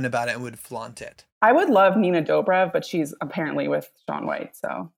open about it and would flaunt it. I would love Nina Dobrev, but she's apparently with Shaun White,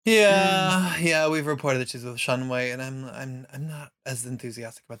 so. Yeah, we've reported that she's with Shaun White, and I'm not as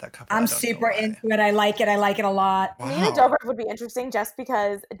enthusiastic about that couple. I'm super into it. I like it a lot. Wow. Nina Dobrev would be interesting just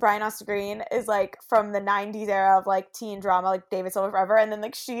because Brian Austin Green is like from the 90s era of like teen drama, like David Silver Forever, and then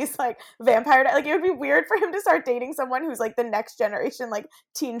like she's like vampire. Like it would be weird for him to start dating someone who's like the next generation like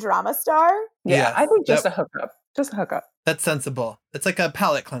teen drama star. Yeah, I think just a hookup. Just a hookup. That's sensible. It's like a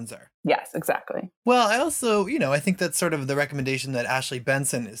palate cleanser. Yes, exactly. Well, I also, I think that's sort of the recommendation that Ashley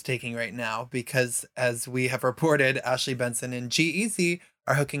Benson is taking right now, because as we have reported, Ashley Benson and G-Eazy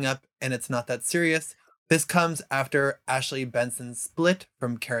are hooking up and it's not that serious. This comes after Ashley Benson split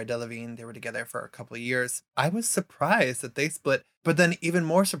from Cara Delevingne. They were together for a couple of years. I was surprised that they split, but then even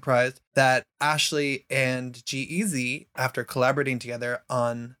more surprised that Ashley and G-Eazy, after collaborating together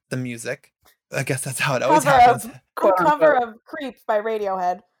on the music, I guess that's how it always happens. Cover of Creep by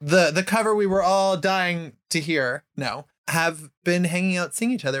Radiohead. The cover we were all dying to hear now have been hanging out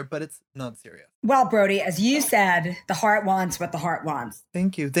seeing each other, but it's not serious. Well, Brody, as you said, the heart wants what the heart wants.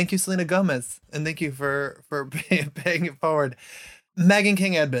 Thank you. Thank you, Selena Gomez. And thank you for paying it forward. Megan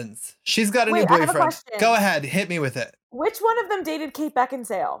King Edmonds. She's got a new boyfriend. I have a question. Go ahead. Hit me with it. Which one of them dated Kate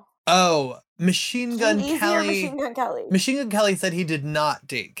Beckinsale? Oh, Machine Gun Kelly. Machine Gun Kelly? Machine Gun Kelly said he did not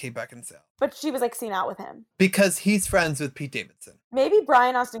date Kate Beckinsale. But she was like seen out with him. Because he's friends with Pete Davidson. Maybe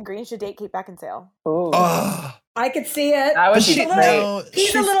Brian Austin Green should date Kate Beckinsale. Oh. I could see it. That would be great.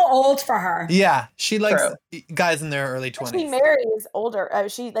 He's a little old for her. Yeah, she likes guys in their early 20s. She marries older.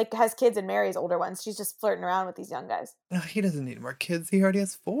 She has kids and marries older ones. She's just flirting around with these young guys. No, he doesn't need more kids. He already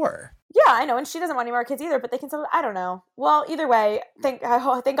has 4. Yeah, I know, and she doesn't want any more kids either. But they can still. I don't know. Well, either way, thank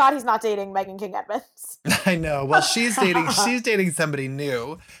God he's not dating Megan King Edmonds. I know. Well, she's dating somebody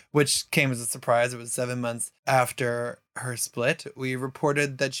new, which came as a surprise. It was 7 months after her split. We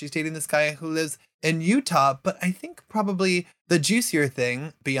reported that she's dating this guy who lives in Utah, but I think probably the juicier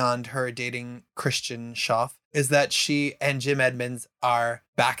thing beyond her dating Christian Schaff is that she and Jim Edmonds are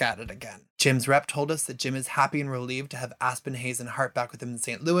back at it again. Jim's rep told us that Jim is happy and relieved to have Aspen, Hayes, and Hart back with him in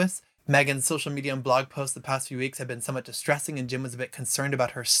St. Louis. Megan's social media and blog posts the past few weeks have been somewhat distressing, and Jim was a bit concerned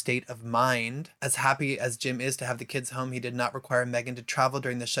about her state of mind. As happy as Jim is to have the kids home, he did not require Megan to travel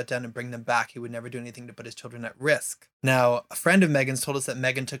during the shutdown and bring them back. He would never do anything to put his children at risk. Now, a friend of Megan's told us that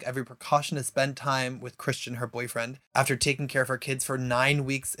Megan took every precaution to spend time with Christian, her boyfriend, after taking care of her kids for 9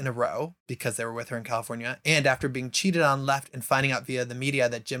 weeks in a row because they were with her in California, and after being cheated on, left, and finding out via the media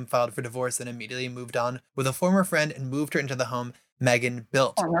that Jim filed for divorce and immediately moved on with a former friend and moved her into the home Megan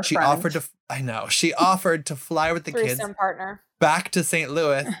built. She offered to fly with the kids partner back to St.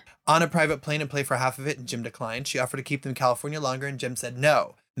 Louis on a private plane and play for half of it, and Jim declined. She offered to keep them in California longer, and Jim said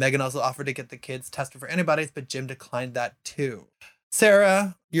no. Megan also offered to get the kids tested for antibodies, but Jim declined that too.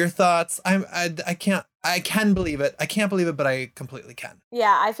 Sarah, your thoughts? I can believe it. I can't believe it, but I completely can.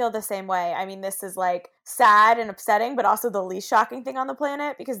 Yeah, I feel the same way. I mean, this is like sad and upsetting, but also the least shocking thing on the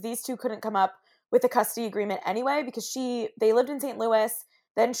planet, because these two couldn't come up with a custody agreement anyway, because they lived in St. Louis.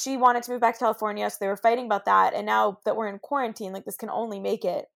 Then she wanted to move back to California, so they were fighting about that. And now that we're in quarantine, like, this can only make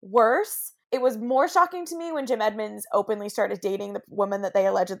it worse. It was more shocking to me when Jim Edmonds openly started dating the woman that they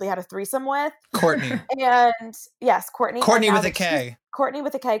allegedly had a threesome with. Courtney. And yes, Courtney. Courtney with a K. Courtney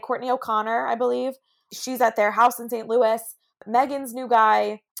with a K. Courtney O'Connor, I believe. She's at their house in St. Louis. Megan's new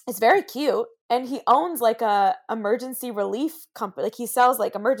guy is very cute, and he owns like a emergency relief company. Like, he sells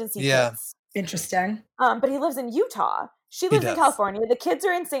like emergency kits. Interesting. But he lives in Utah. She lives in California. The kids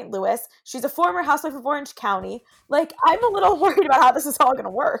are in St. Louis. She's a former housewife of Orange County. Like, I'm a little worried about how this is all going to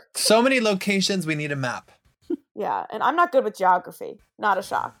work. So many locations, we need a map. Yeah, and I'm not good with geography. Not a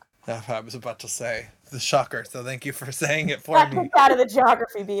shock. I was about to say the shocker, so thank you for saying it for Got me. kicked out of the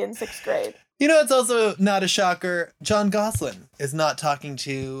geography bee in 6th grade. You know, it's also not a shocker. Jon Gosselin is not talking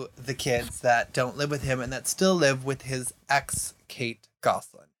to the kids that don't live with him and that still live with his ex, Kate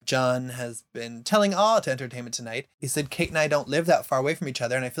Gosselin. Jon has been telling all to Entertainment Tonight. He said, Kate and I don't live that far away from each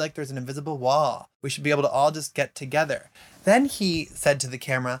other, and I feel like there's an invisible wall. We should be able to all just get together. Then he said to the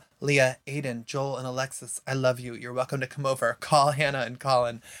camera, Leah, Aiden, Joel, and Alexis, I love you. You're welcome to come over. Call Hannah and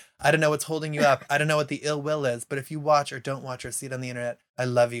Colin. I don't know what's holding you up. I don't know what the ill will is, but if you watch or don't watch or see it on the internet, I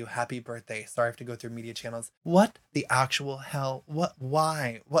love you. Happy birthday. Sorry I have to go through media channels. What the actual hell? What?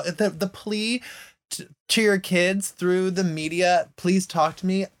 Why? What? The plea to your kids through the media, please talk to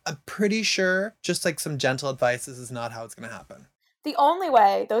me. I'm pretty sure just like some gentle advice, this is not how it's going to happen. The only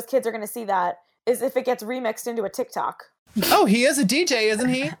way those kids are going to see that is if it gets remixed into a TikTok. Oh, he is a DJ, isn't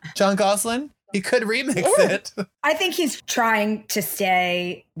he? Jon Gosselin? He could remix it. I think he's trying to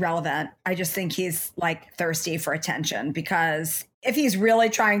stay relevant. I just think he's like thirsty for attention, because if he's really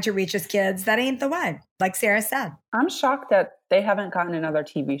trying to reach his kids, that ain't the way, like Sarah said. I'm shocked that they haven't gotten another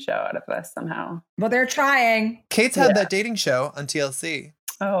TV show out of this somehow. Well, they're trying. Kate's had that dating show on TLC.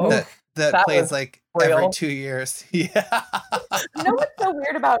 Oh, that plays like every 2 years. Yeah. You know what's so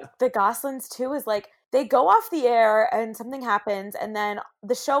weird about the Goslins too is like they go off the air and something happens, and then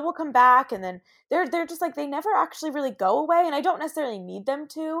the show will come back, and then they're just like, they never actually really go away, and I don't necessarily need them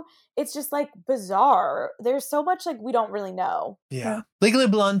to. It's just like bizarre. There's so much like we don't really know. Yeah. Legally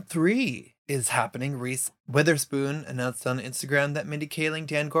Blonde 3 is happening. Reese Witherspoon announced on Instagram that Mindy Kaling,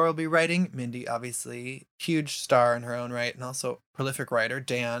 Dan Gore will be writing. Mindy, obviously, huge star in her own right, and also prolific writer.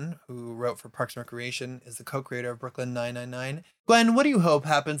 Dan, who wrote for Parks and Recreation, is the co-creator of Brooklyn 999. Gwen, what do you hope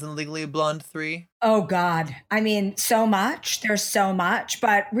happens in Legally Blonde 3? Oh, God. I mean, so much. There's so much.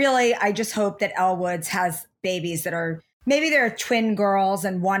 But really, I just hope that Elle Woods has babies that are, maybe they're twin girls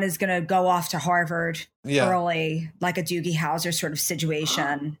and one is going to go off to Harvard early, like a Doogie Howser sort of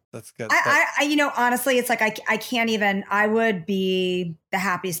situation. That's good. I you know, honestly, it's like I can't even, I would be the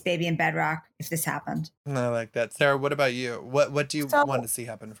happiest baby in bedrock if this happened. I like that. Sarah, what about you? What do you want to see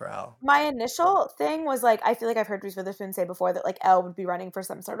happen for Elle? My initial thing was like, I feel like I've heard Reese Witherspoon say before that like Elle would be running for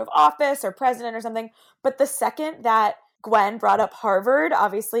some sort of office or president or something. But the second that Gwen brought up Harvard,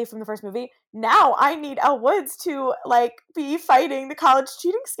 obviously from the first movie, now I need Elle Woods to like be fighting the college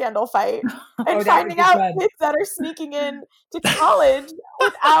cheating scandal fight and finding out kids that are sneaking in to college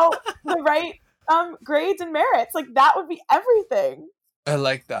without the right grades and merits. Like that would be everything. I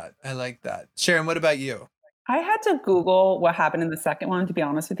like that. Sharon, what about you? I had to Google what happened in the second one, to be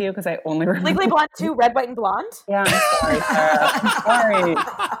honest with you, because I only remember Legally Blonde 2, Red, White, and Blonde. Yeah, I'm sorry, Sarah. I'm sorry.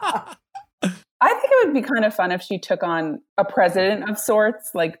 I think it would be kind of fun if she took on a president of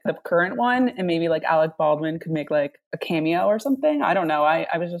sorts, like the current one, and maybe like Alec Baldwin could make like a cameo or something. I don't know. I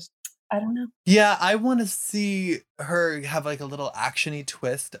don't know. Yeah, I want to see her have like a little actiony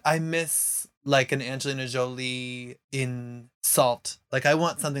twist. I miss like an Angelina Jolie in Salt. Like I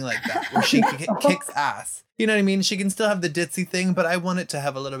want something like that where she kicks ass. You know what I mean? She can still have the ditzy thing, but I want it to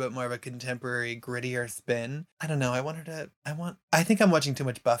have a little bit more of a contemporary, grittier spin. I don't know. I think I'm watching too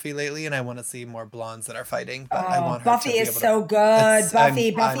much Buffy lately, and I want to see more blondes that are fighting. But I want her Buffy to is so good.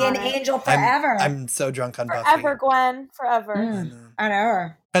 Buffy and Angel forever. I'm so drunk on Buffy. Forever, Gwen. Forever. I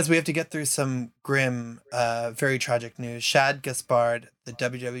know. As we have to get through some grim, very tragic news. Shad Gaspard, the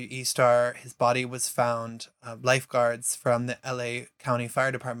WWE star, his body was found. Lifeguards from the LA County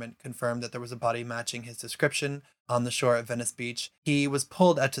Fire Department confirmed that there was a body matching his description on the shore at Venice Beach. He was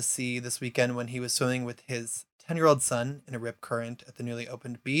pulled out to sea this weekend when he was swimming with his 10-year-old son in a rip current at the newly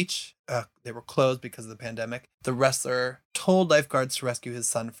opened beach. They were closed because of the pandemic. The wrestler told lifeguards to rescue his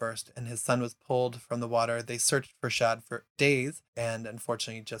son first, and his son was pulled from the water. They searched for Shad for days and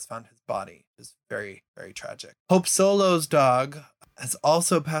unfortunately just found his body. It was very, very tragic. Hope Solo's dog has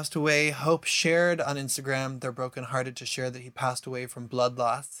also passed away. Hope shared on Instagram, they're brokenhearted to share that he passed away from blood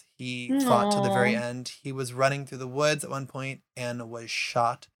loss. He fought to the very end. He was running through the woods at one point and was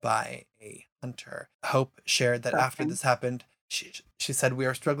shot by a hunter. Hope shared that after this happened, she said, "We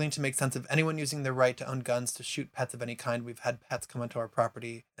are struggling to make sense of anyone using their right to own guns to shoot pets of any kind. We've had pets come onto our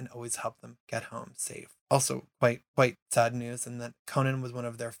property and always help them get home safe." Also, quite sad news, and that Conan was one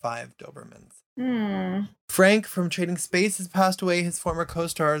of their 5 Dobermans. Frank from Trading Spaces passed away. His former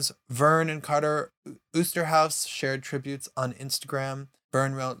co-stars Vern and Carter Oosterhouse shared tributes on Instagram.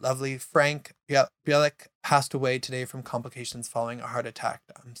 Vern wrote, "Lovely Frank Bielik passed away today from complications following a heart attack.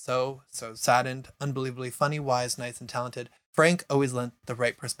 I'm so saddened. Unbelievably funny, wise, nice, and talented. Frank always lent the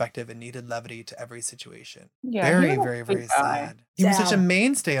right perspective and needed levity to every situation." Yeah, very, very, very sad. He was such a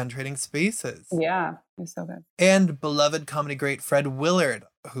mainstay on Trading Spaces. Yeah, he's so good. And beloved comedy great Fred Willard,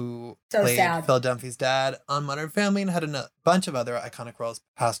 who played Phil Dunphy's dad on Modern Family and had a bunch of other iconic roles,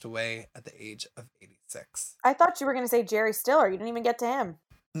 passed away at the age of 86. I thought you were going to say Jerry Stiller. You didn't even get to him.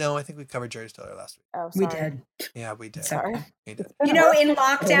 No, I think we covered Jerry Stiller last week. Oh, sorry. We did. Yeah, we did. Sorry. We did. You know, in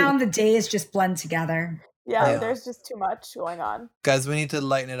lockdown, the days just blend together. Yeah, there's just too much going on. Guys, we need to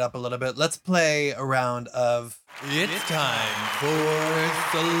lighten it up a little bit. Let's play a round of It's Time for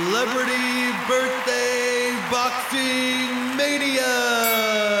Celebrity Birthday Boxing Mania!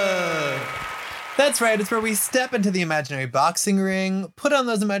 That's right, it's where we step into the imaginary boxing ring, put on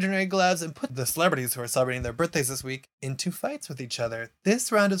those imaginary gloves, and put the celebrities who are celebrating their birthdays this week into fights with each other.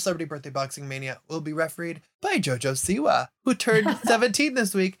 This round of Celebrity Birthday Boxing Mania will be refereed by JoJo Siwa, who turned 17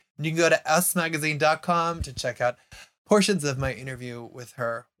 this week. And you can go to usmagazine.com to check out portions of my interview with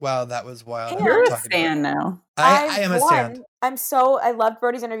her. Wow, that was wild. You're a stan now. I am a stan. I loved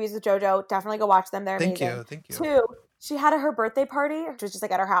Brody's interviews with JoJo. Definitely go watch them. They're amazing. Thank you. 2, she had her birthday party, which was just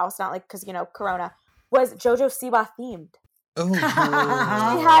like at her house, not like because, Corona, was JoJo Siwa themed. Oh. She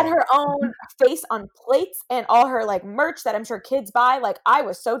had her own face on plates and all her like merch that I'm sure kids buy. Like, I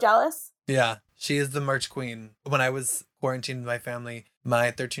was so jealous. Yeah, she is the merch queen. When I was quarantined with my family,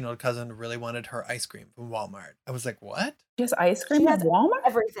 my 13-year-old cousin really wanted her ice cream from Walmart. I was like, what? Just ice cream She at has Walmart?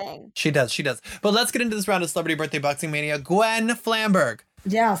 everything. She does. But let's get into this round of Celebrity Birthday Boxing Mania. Gwen Flamberg.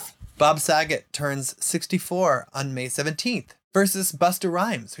 Yes. Bob Saget turns 64 on May 17th versus Busta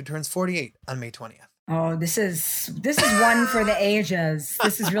Rhymes, who turns 48 on May 20th. Oh, this is one for the ages.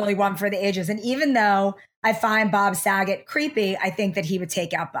 This is really one for the ages. And even though I find Bob Saget creepy, I think that he would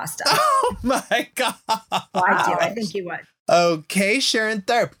take out Busta. Oh my God. I do. I think he would. Okay, Sharon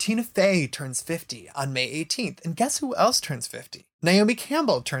Tharp. Tina Fey turns 50 on May 18th. And guess who else turns 50? Naomi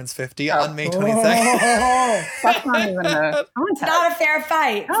Campbell turns 50 on May 22nd. That's not even a contest. Not a fair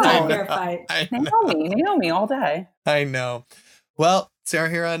fight. It's not a fair fight. Naomi all day. I know. Well,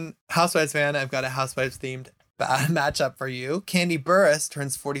 Sarah here on Housewives Fan. I've got a Housewives themed matchup for you. Candy Burris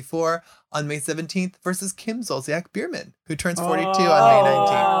turns 44 on May 17th versus Kim Zolciak-Biermann, who turns 42 on May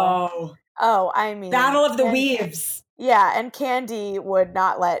 19th. Oh, I mean. Battle of the Weaves. Yeah, and Candy would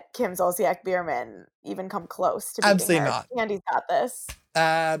not let Kim Zolciak-Biermann even come close to beating Absolutely her. not. Candy's got this.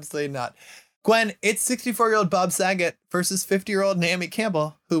 Absolutely not. Gwen, it's 64-year-old Bob Saget versus 50-year-old Naomi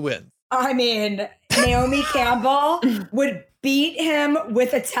Campbell. Who wins? I mean, Naomi Campbell would beat him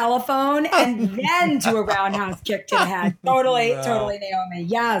with a telephone and then do a roundhouse kick to the head. Totally Naomi.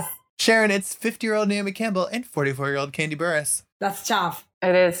 Yes. Sharon, it's 50-year-old Naomi Campbell and 44-year-old Candy Burris. That's tough.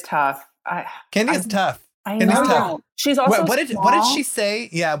 It is tough. Candy is tough. I Candy's know. tough. She's also what did she say?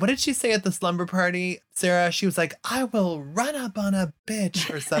 Yeah, what did she say at the slumber party, Sarah? She was like, "I will run up on a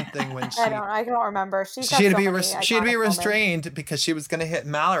bitch" or something when she. I don't remember. She had to be restrained because she was going to hit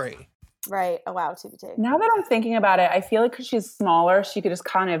Mallory. Right. Oh wow, TBT. Now that I'm thinking about it, I feel like because she's smaller, she could just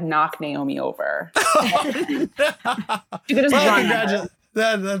kind of knock Naomi over. She could just run her.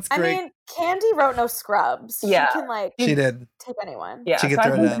 That's great. I mean, Candy wrote no scrubs. Yeah. She can she did. take anyone. Yeah, she so could I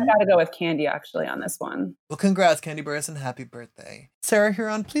throw think down. I gotta go with Candy actually on this one. Well, congrats, Candy Burris, and happy birthday. Sarah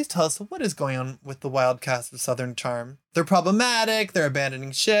Huron, please tell us what is going on with the wild cast of Southern Charm. They're problematic, they're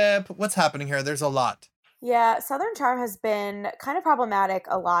abandoning ship. What's happening here? There's a lot. Yeah, Southern Charm has been kind of problematic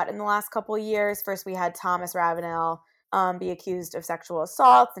a lot in the last couple of years. First, we had Thomas Ravenel be accused of sexual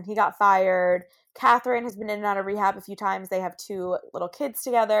assault, and he got fired. Catherine has been in and out of rehab a few times. They have 2 little kids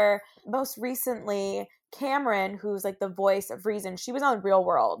together. Most recently, Cameron, who's like the voice of reason, she was on Real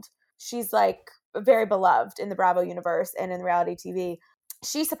World. She's like very beloved in the Bravo universe and in reality TV.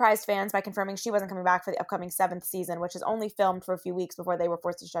 She surprised fans by confirming she wasn't coming back for the upcoming 7th season, which is only filmed for a few weeks before they were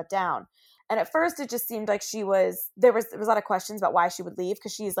forced to shut down. And at first, it just seemed like there was a lot of questions about why she would leave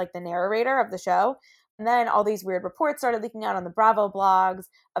because she's like the narrator of the show. And then all these weird reports started leaking out on the Bravo blogs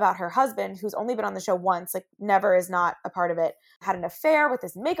about her husband, who's only been on the show once, like never is not a part of it, had an affair with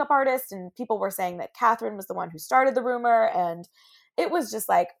this makeup artist. And people were saying that Catherine was the one who started the rumor. And it was just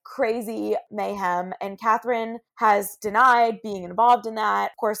like crazy mayhem. And Catherine has denied being involved in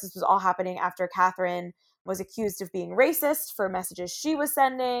that. Of course, this was all happening after Catherine was accused of being racist for messages she was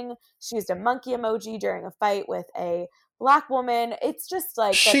sending. She used a monkey emoji during a fight with a Black woman. It's just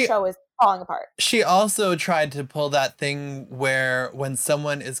like that show is falling apart. She also tried to pull that thing where when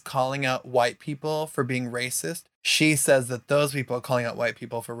someone is calling out white people for being racist, she says that those people calling out white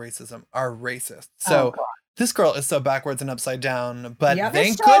people for racism are racist. So this girl is so backwards and upside down, but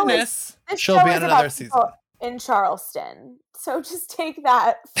thank goodness she'll be on another season. In Charleston. So just take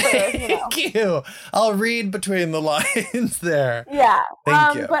that for, Thank you. I'll read between the lines there. Yeah.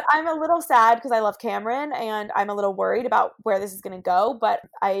 Thank you. But I'm a little sad because I love Cameron and I'm a little worried about where this is going to go. But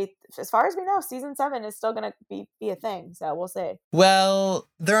as far as we know, season 7 is still going to be a thing. So we'll see. Well,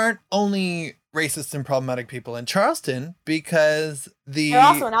 there aren't only racist and problematic people in Charleston because they're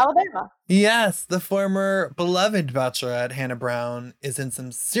also in Alabama. Yes, the former beloved Bachelorette Hannah Brown is in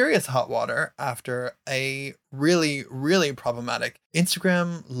some serious hot water after a really, really problematic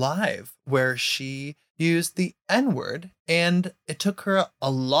Instagram live where she used the N-word, and it took her a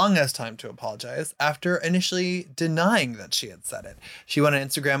long ass time to apologize after initially denying that she had said it. She went on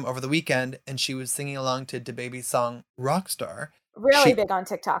Instagram over the weekend and she was singing along to DaBaby's song Rockstar. Really big on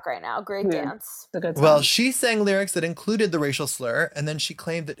TikTok right now. Great dance. It's a good song. Well, she sang lyrics that included the racial slur, and then she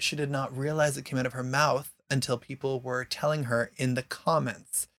claimed that she did not realize it came out of her mouth until people were telling her in the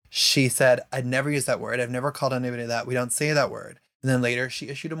comments. She said, "I'd never use that word. I've never called anybody that. We don't say that word." And then later she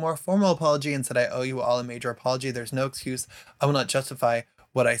issued a more formal apology and said, "I owe you all a major apology. There's no excuse. I will not justify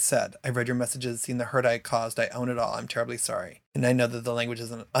what I said. I've read your messages, seen the hurt I caused. I own it all. I'm terribly sorry. And I know that the language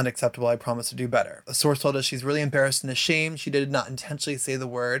is unacceptable. I promise to do better." A source told us she's really embarrassed and ashamed. She did not intentionally say the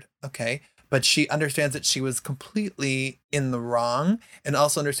word. Okay. But she understands that she was completely in the wrong and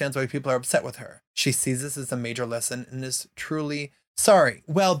also understands why people are upset with her. She sees this as a major lesson and is truly Sorry.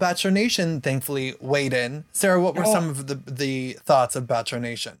 Well, Bachelor Nation thankfully weighed in. Sarah, what were some of the thoughts of Bachelor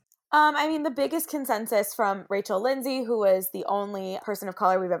Nation? I mean, the biggest consensus from Rachel Lindsay, who was the only person of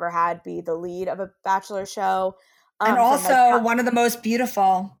color we've ever had be the lead of a Bachelor show. And also one of the most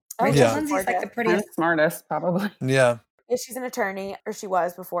beautiful. Rachel Lindsay's like the prettiest. And smartest, probably. Yeah. She's an attorney, or she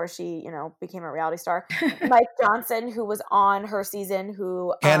was before she, became a reality star. Mike Johnson, who was on her season,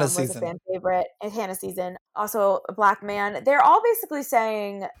 who was a fan favorite at Hannah's season, also a Black man. They're all basically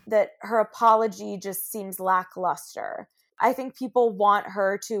saying that her apology just seems lackluster. I think people want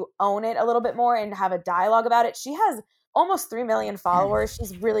her to own it a little bit more and have a dialogue about it. She has almost 3 million followers.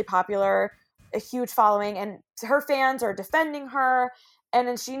 She's really popular, a huge following, and her fans are defending her. And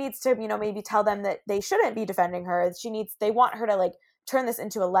then she needs to, maybe tell them that they shouldn't be defending her. They want her to like turn this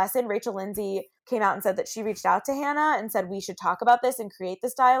into a lesson. Rachel Lindsay came out and said that she reached out to Hannah and said, we should talk about this and create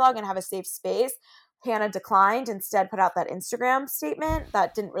this dialogue and have a safe space. Hannah declined, instead put out that Instagram statement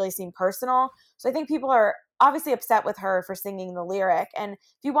that didn't really seem personal. So I think people are obviously upset with her for singing the lyric. And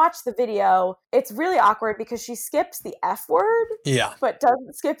if you watch the video, it's really awkward because she skips the F word, but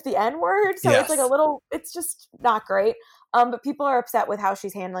doesn't skip the N word. So it's like it's just not great. But people are upset with how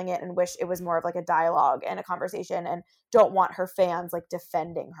she's handling it and wish it was more of like a dialogue and a conversation and don't want her fans like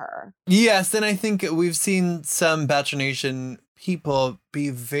defending her. Yes, and I think we've seen some Bachelor Nation people be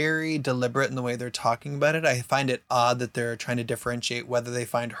very deliberate in the way they're talking about it. I find it odd that they're trying to differentiate whether they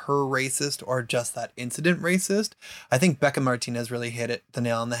find her racist or just that incident racist. I think Becca Martinez really hit the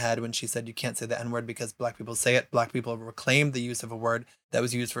nail on the head when she said you can't say the N-word because Black people say it. Black people reclaimed the use of a word that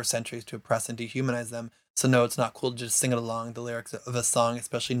was used for centuries to oppress and dehumanize them. So no, it's not cool to just sing it along the lyrics of a song,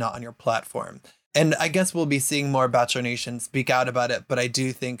 especially not on your platform. And I guess we'll be seeing more Bachelor Nation speak out about it, but I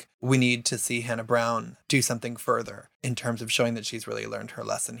do think we need to see Hannah Brown do something further in terms of showing that she's really learned her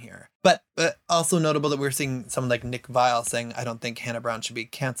lesson here. But also notable that we're seeing someone like Nick Viall saying, I don't think Hannah Brown should be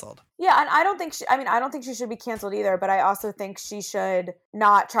canceled. Yeah, and I don't think she should be canceled either, but I also think she should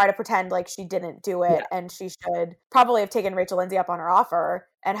not try to pretend like she didn't do it, and she should probably have taken Rachel Lindsay up on her offer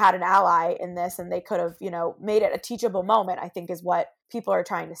and had an ally in this, and they could have, made it a teachable moment, I think is what people are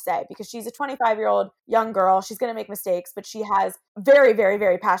trying to say, because she's a 25-year-old young girl. She's going to make mistakes, but she has very, very,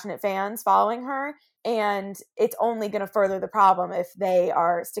 very passionate fans following her. And it's only going to further the problem if they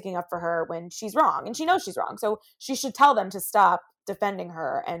are sticking up for her when she's wrong. And she knows she's wrong. So she should tell them to stop defending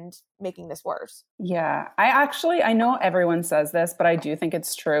her and making this worse. Yeah, I know everyone says this, but I do think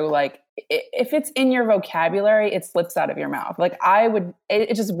it's true. Like if it's in your vocabulary, it slips out of your mouth. Like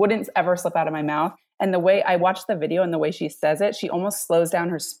it just wouldn't ever slip out of my mouth. And the way I watched the video and the way she says it, she almost slows down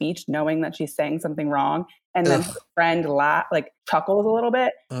her speech knowing that she's saying something wrong. And then her friend chuckles a little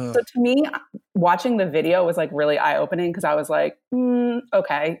bit. So to me, watching the video was like really eye-opening because I was like,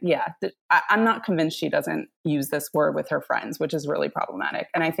 okay, yeah. I'm not convinced she doesn't use this word with her friends, which is really problematic.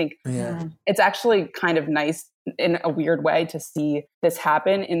 And I think it's actually kind of nice in a weird way to see this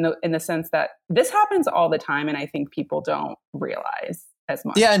happen in the sense that this happens all the time. And I think people don't realize as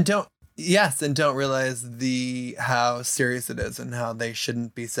much. Yeah, and don't realize how serious it is and how they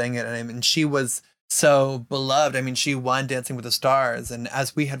shouldn't be saying it. And I mean, she was so beloved. I mean, she won Dancing with the Stars. And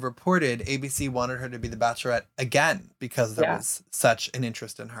as we had reported, ABC wanted her to be the Bachelorette again because there was such an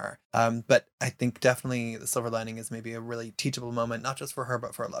interest in her. But I think definitely the silver lining is maybe a really teachable moment, not just for her,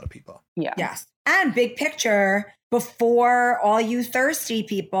 but for a lot of people. Yeah. Yes. And big picture, before all you thirsty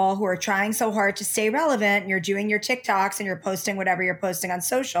people who are trying so hard to stay relevant and you're doing your TikToks and you're posting whatever you're posting on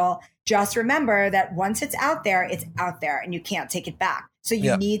social, just remember that once it's out there and you can't take it back. So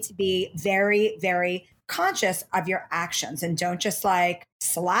you need to be very, very conscious of your actions and don't just like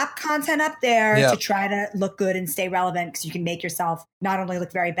slap content up there to try to look good and stay relevant, because you can make yourself not only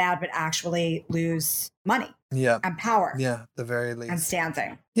look very bad, but actually lose money and power. Yeah, the very least. And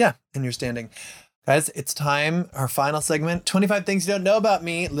standing. Yeah, and you're standing. Guys, it's time. Our final segment, 25 Things You Don't Know About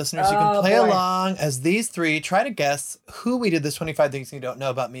Me. Listeners, you can play along as these three try to guess who we did this 25 Things You Don't Know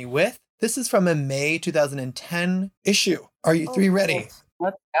About Me with. This is from a May 2010 issue. Are you three ready?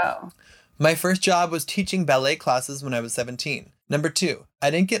 Let's go. My first job was teaching ballet classes when I was 17. Number 2,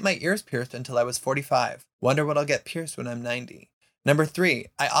 I didn't get my ears pierced until I was 45. Wonder what I'll get pierced when I'm 90. Number 3,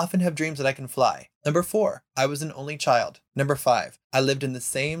 I often have dreams that I can fly. Number 4, I was an only child. Number 5, I lived in the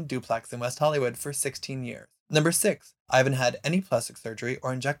same duplex in West Hollywood for 16 years. Number 6, I haven't had any plastic surgery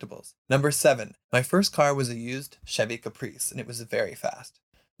or injectables. Number 7, my first car was a used Chevy Caprice and it was very fast.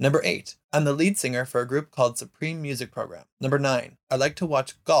 Number 8, I'm the lead singer for a group called Supreme Music Program. Number 9, I like to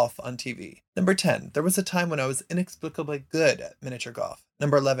watch golf on TV. Number 10, there was a time when I was inexplicably good at miniature golf.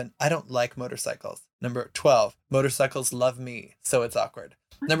 Number 11, I don't like motorcycles. Number 12, motorcycles love me, so it's awkward.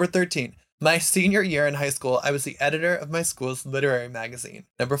 Number 13, My senior year in high school, I was the editor of my school's literary magazine.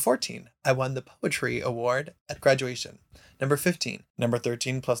 Number 14, I won the Poetry Award at graduation. Number 15, number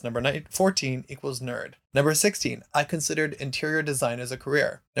 13 plus number 14 equals nerd. Number 16, I considered interior design as a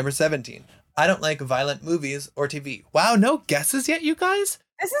career. Number 17, I don't like violent movies or TV. Wow, no guesses yet, you guys?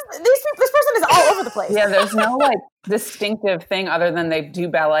 This person is all over the place. Yeah, there's no like distinctive thing other than they do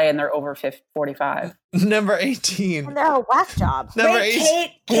ballet and they're over 45. Number 18. And they're a whack job. Number Wait, 18.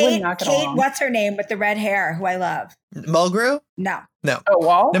 Kate, along. what's her name with the red hair, who I love? Mulgrew? No. No. Oh,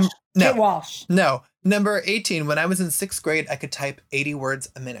 Walsh? No. Kate Walsh. No. Number 18, when I was in 6th grade, I could type 80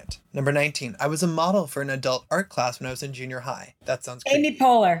 words a minute. Number 19, I was a model for an adult art class when I was in junior high. That sounds creepy. Amy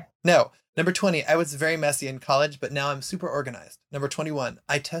Poehler. No. Number 20, I was very messy in college, but now I'm super organized. Number 21,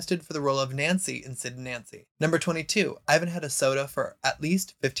 I tested for the role of Nancy in Sid and Nancy. Number 22, I haven't had a soda for at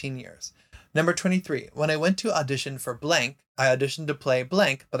least 15 years. Number 23, when I went to audition for blank, I auditioned to play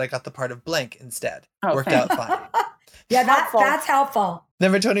blank, but I got the part of blank instead. Worked out fine. Yeah, Helpful. that's helpful.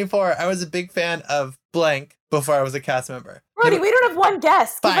 Number 24, I was a big fan of blank before I was a cast member. Brody, we don't have one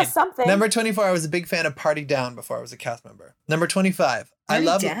guess. Give Fine. us something. Number 24, I was a big fan of Party Down before I was a cast member. Number 25, I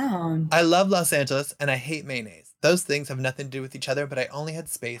love Los Angeles and I hate mayonnaise. Those things have nothing to do with each other, but I only had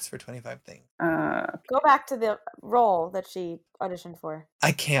space for 25 things. Go back to the role that she auditioned for.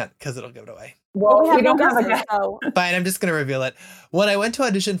 I can't because it'll give it away. Well, we don't no have a guesses, guess. so Fine, I'm just going to reveal it. When I went to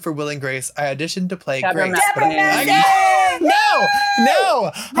audition for Will and Grace, I auditioned to play Deborah Grace. Messing.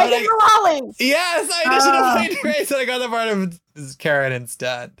 No! Megan Mullally. Yes, I auditioned to play Grace and I got the part of Karen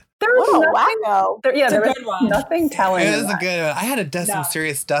instead. There What was a nothing, wacko. there, yeah, It's a there was good one. nothing telling It me was a that. good one. I had to dust some No.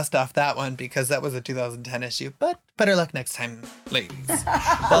 serious dust off that one because that was a 2010 issue, but better luck next time, ladies.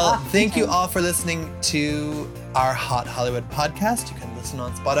 Well, thank you all for listening to our Hot Hollywood podcast. You can listen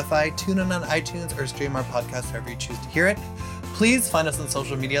on Spotify, tune in on iTunes, or stream our podcast wherever you choose to hear it. Please find us on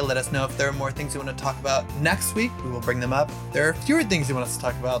social media. Let us know if there are more things you want to talk about next week. We will bring them up. If there are fewer things you want us to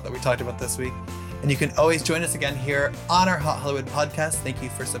talk about that we talked about this week. And you can always join us again here on our Hot Hollywood podcast. Thank you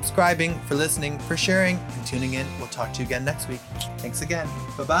for subscribing, for listening, for sharing, and tuning in. We'll talk to you again next week. Thanks again.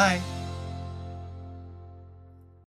 Bye-bye.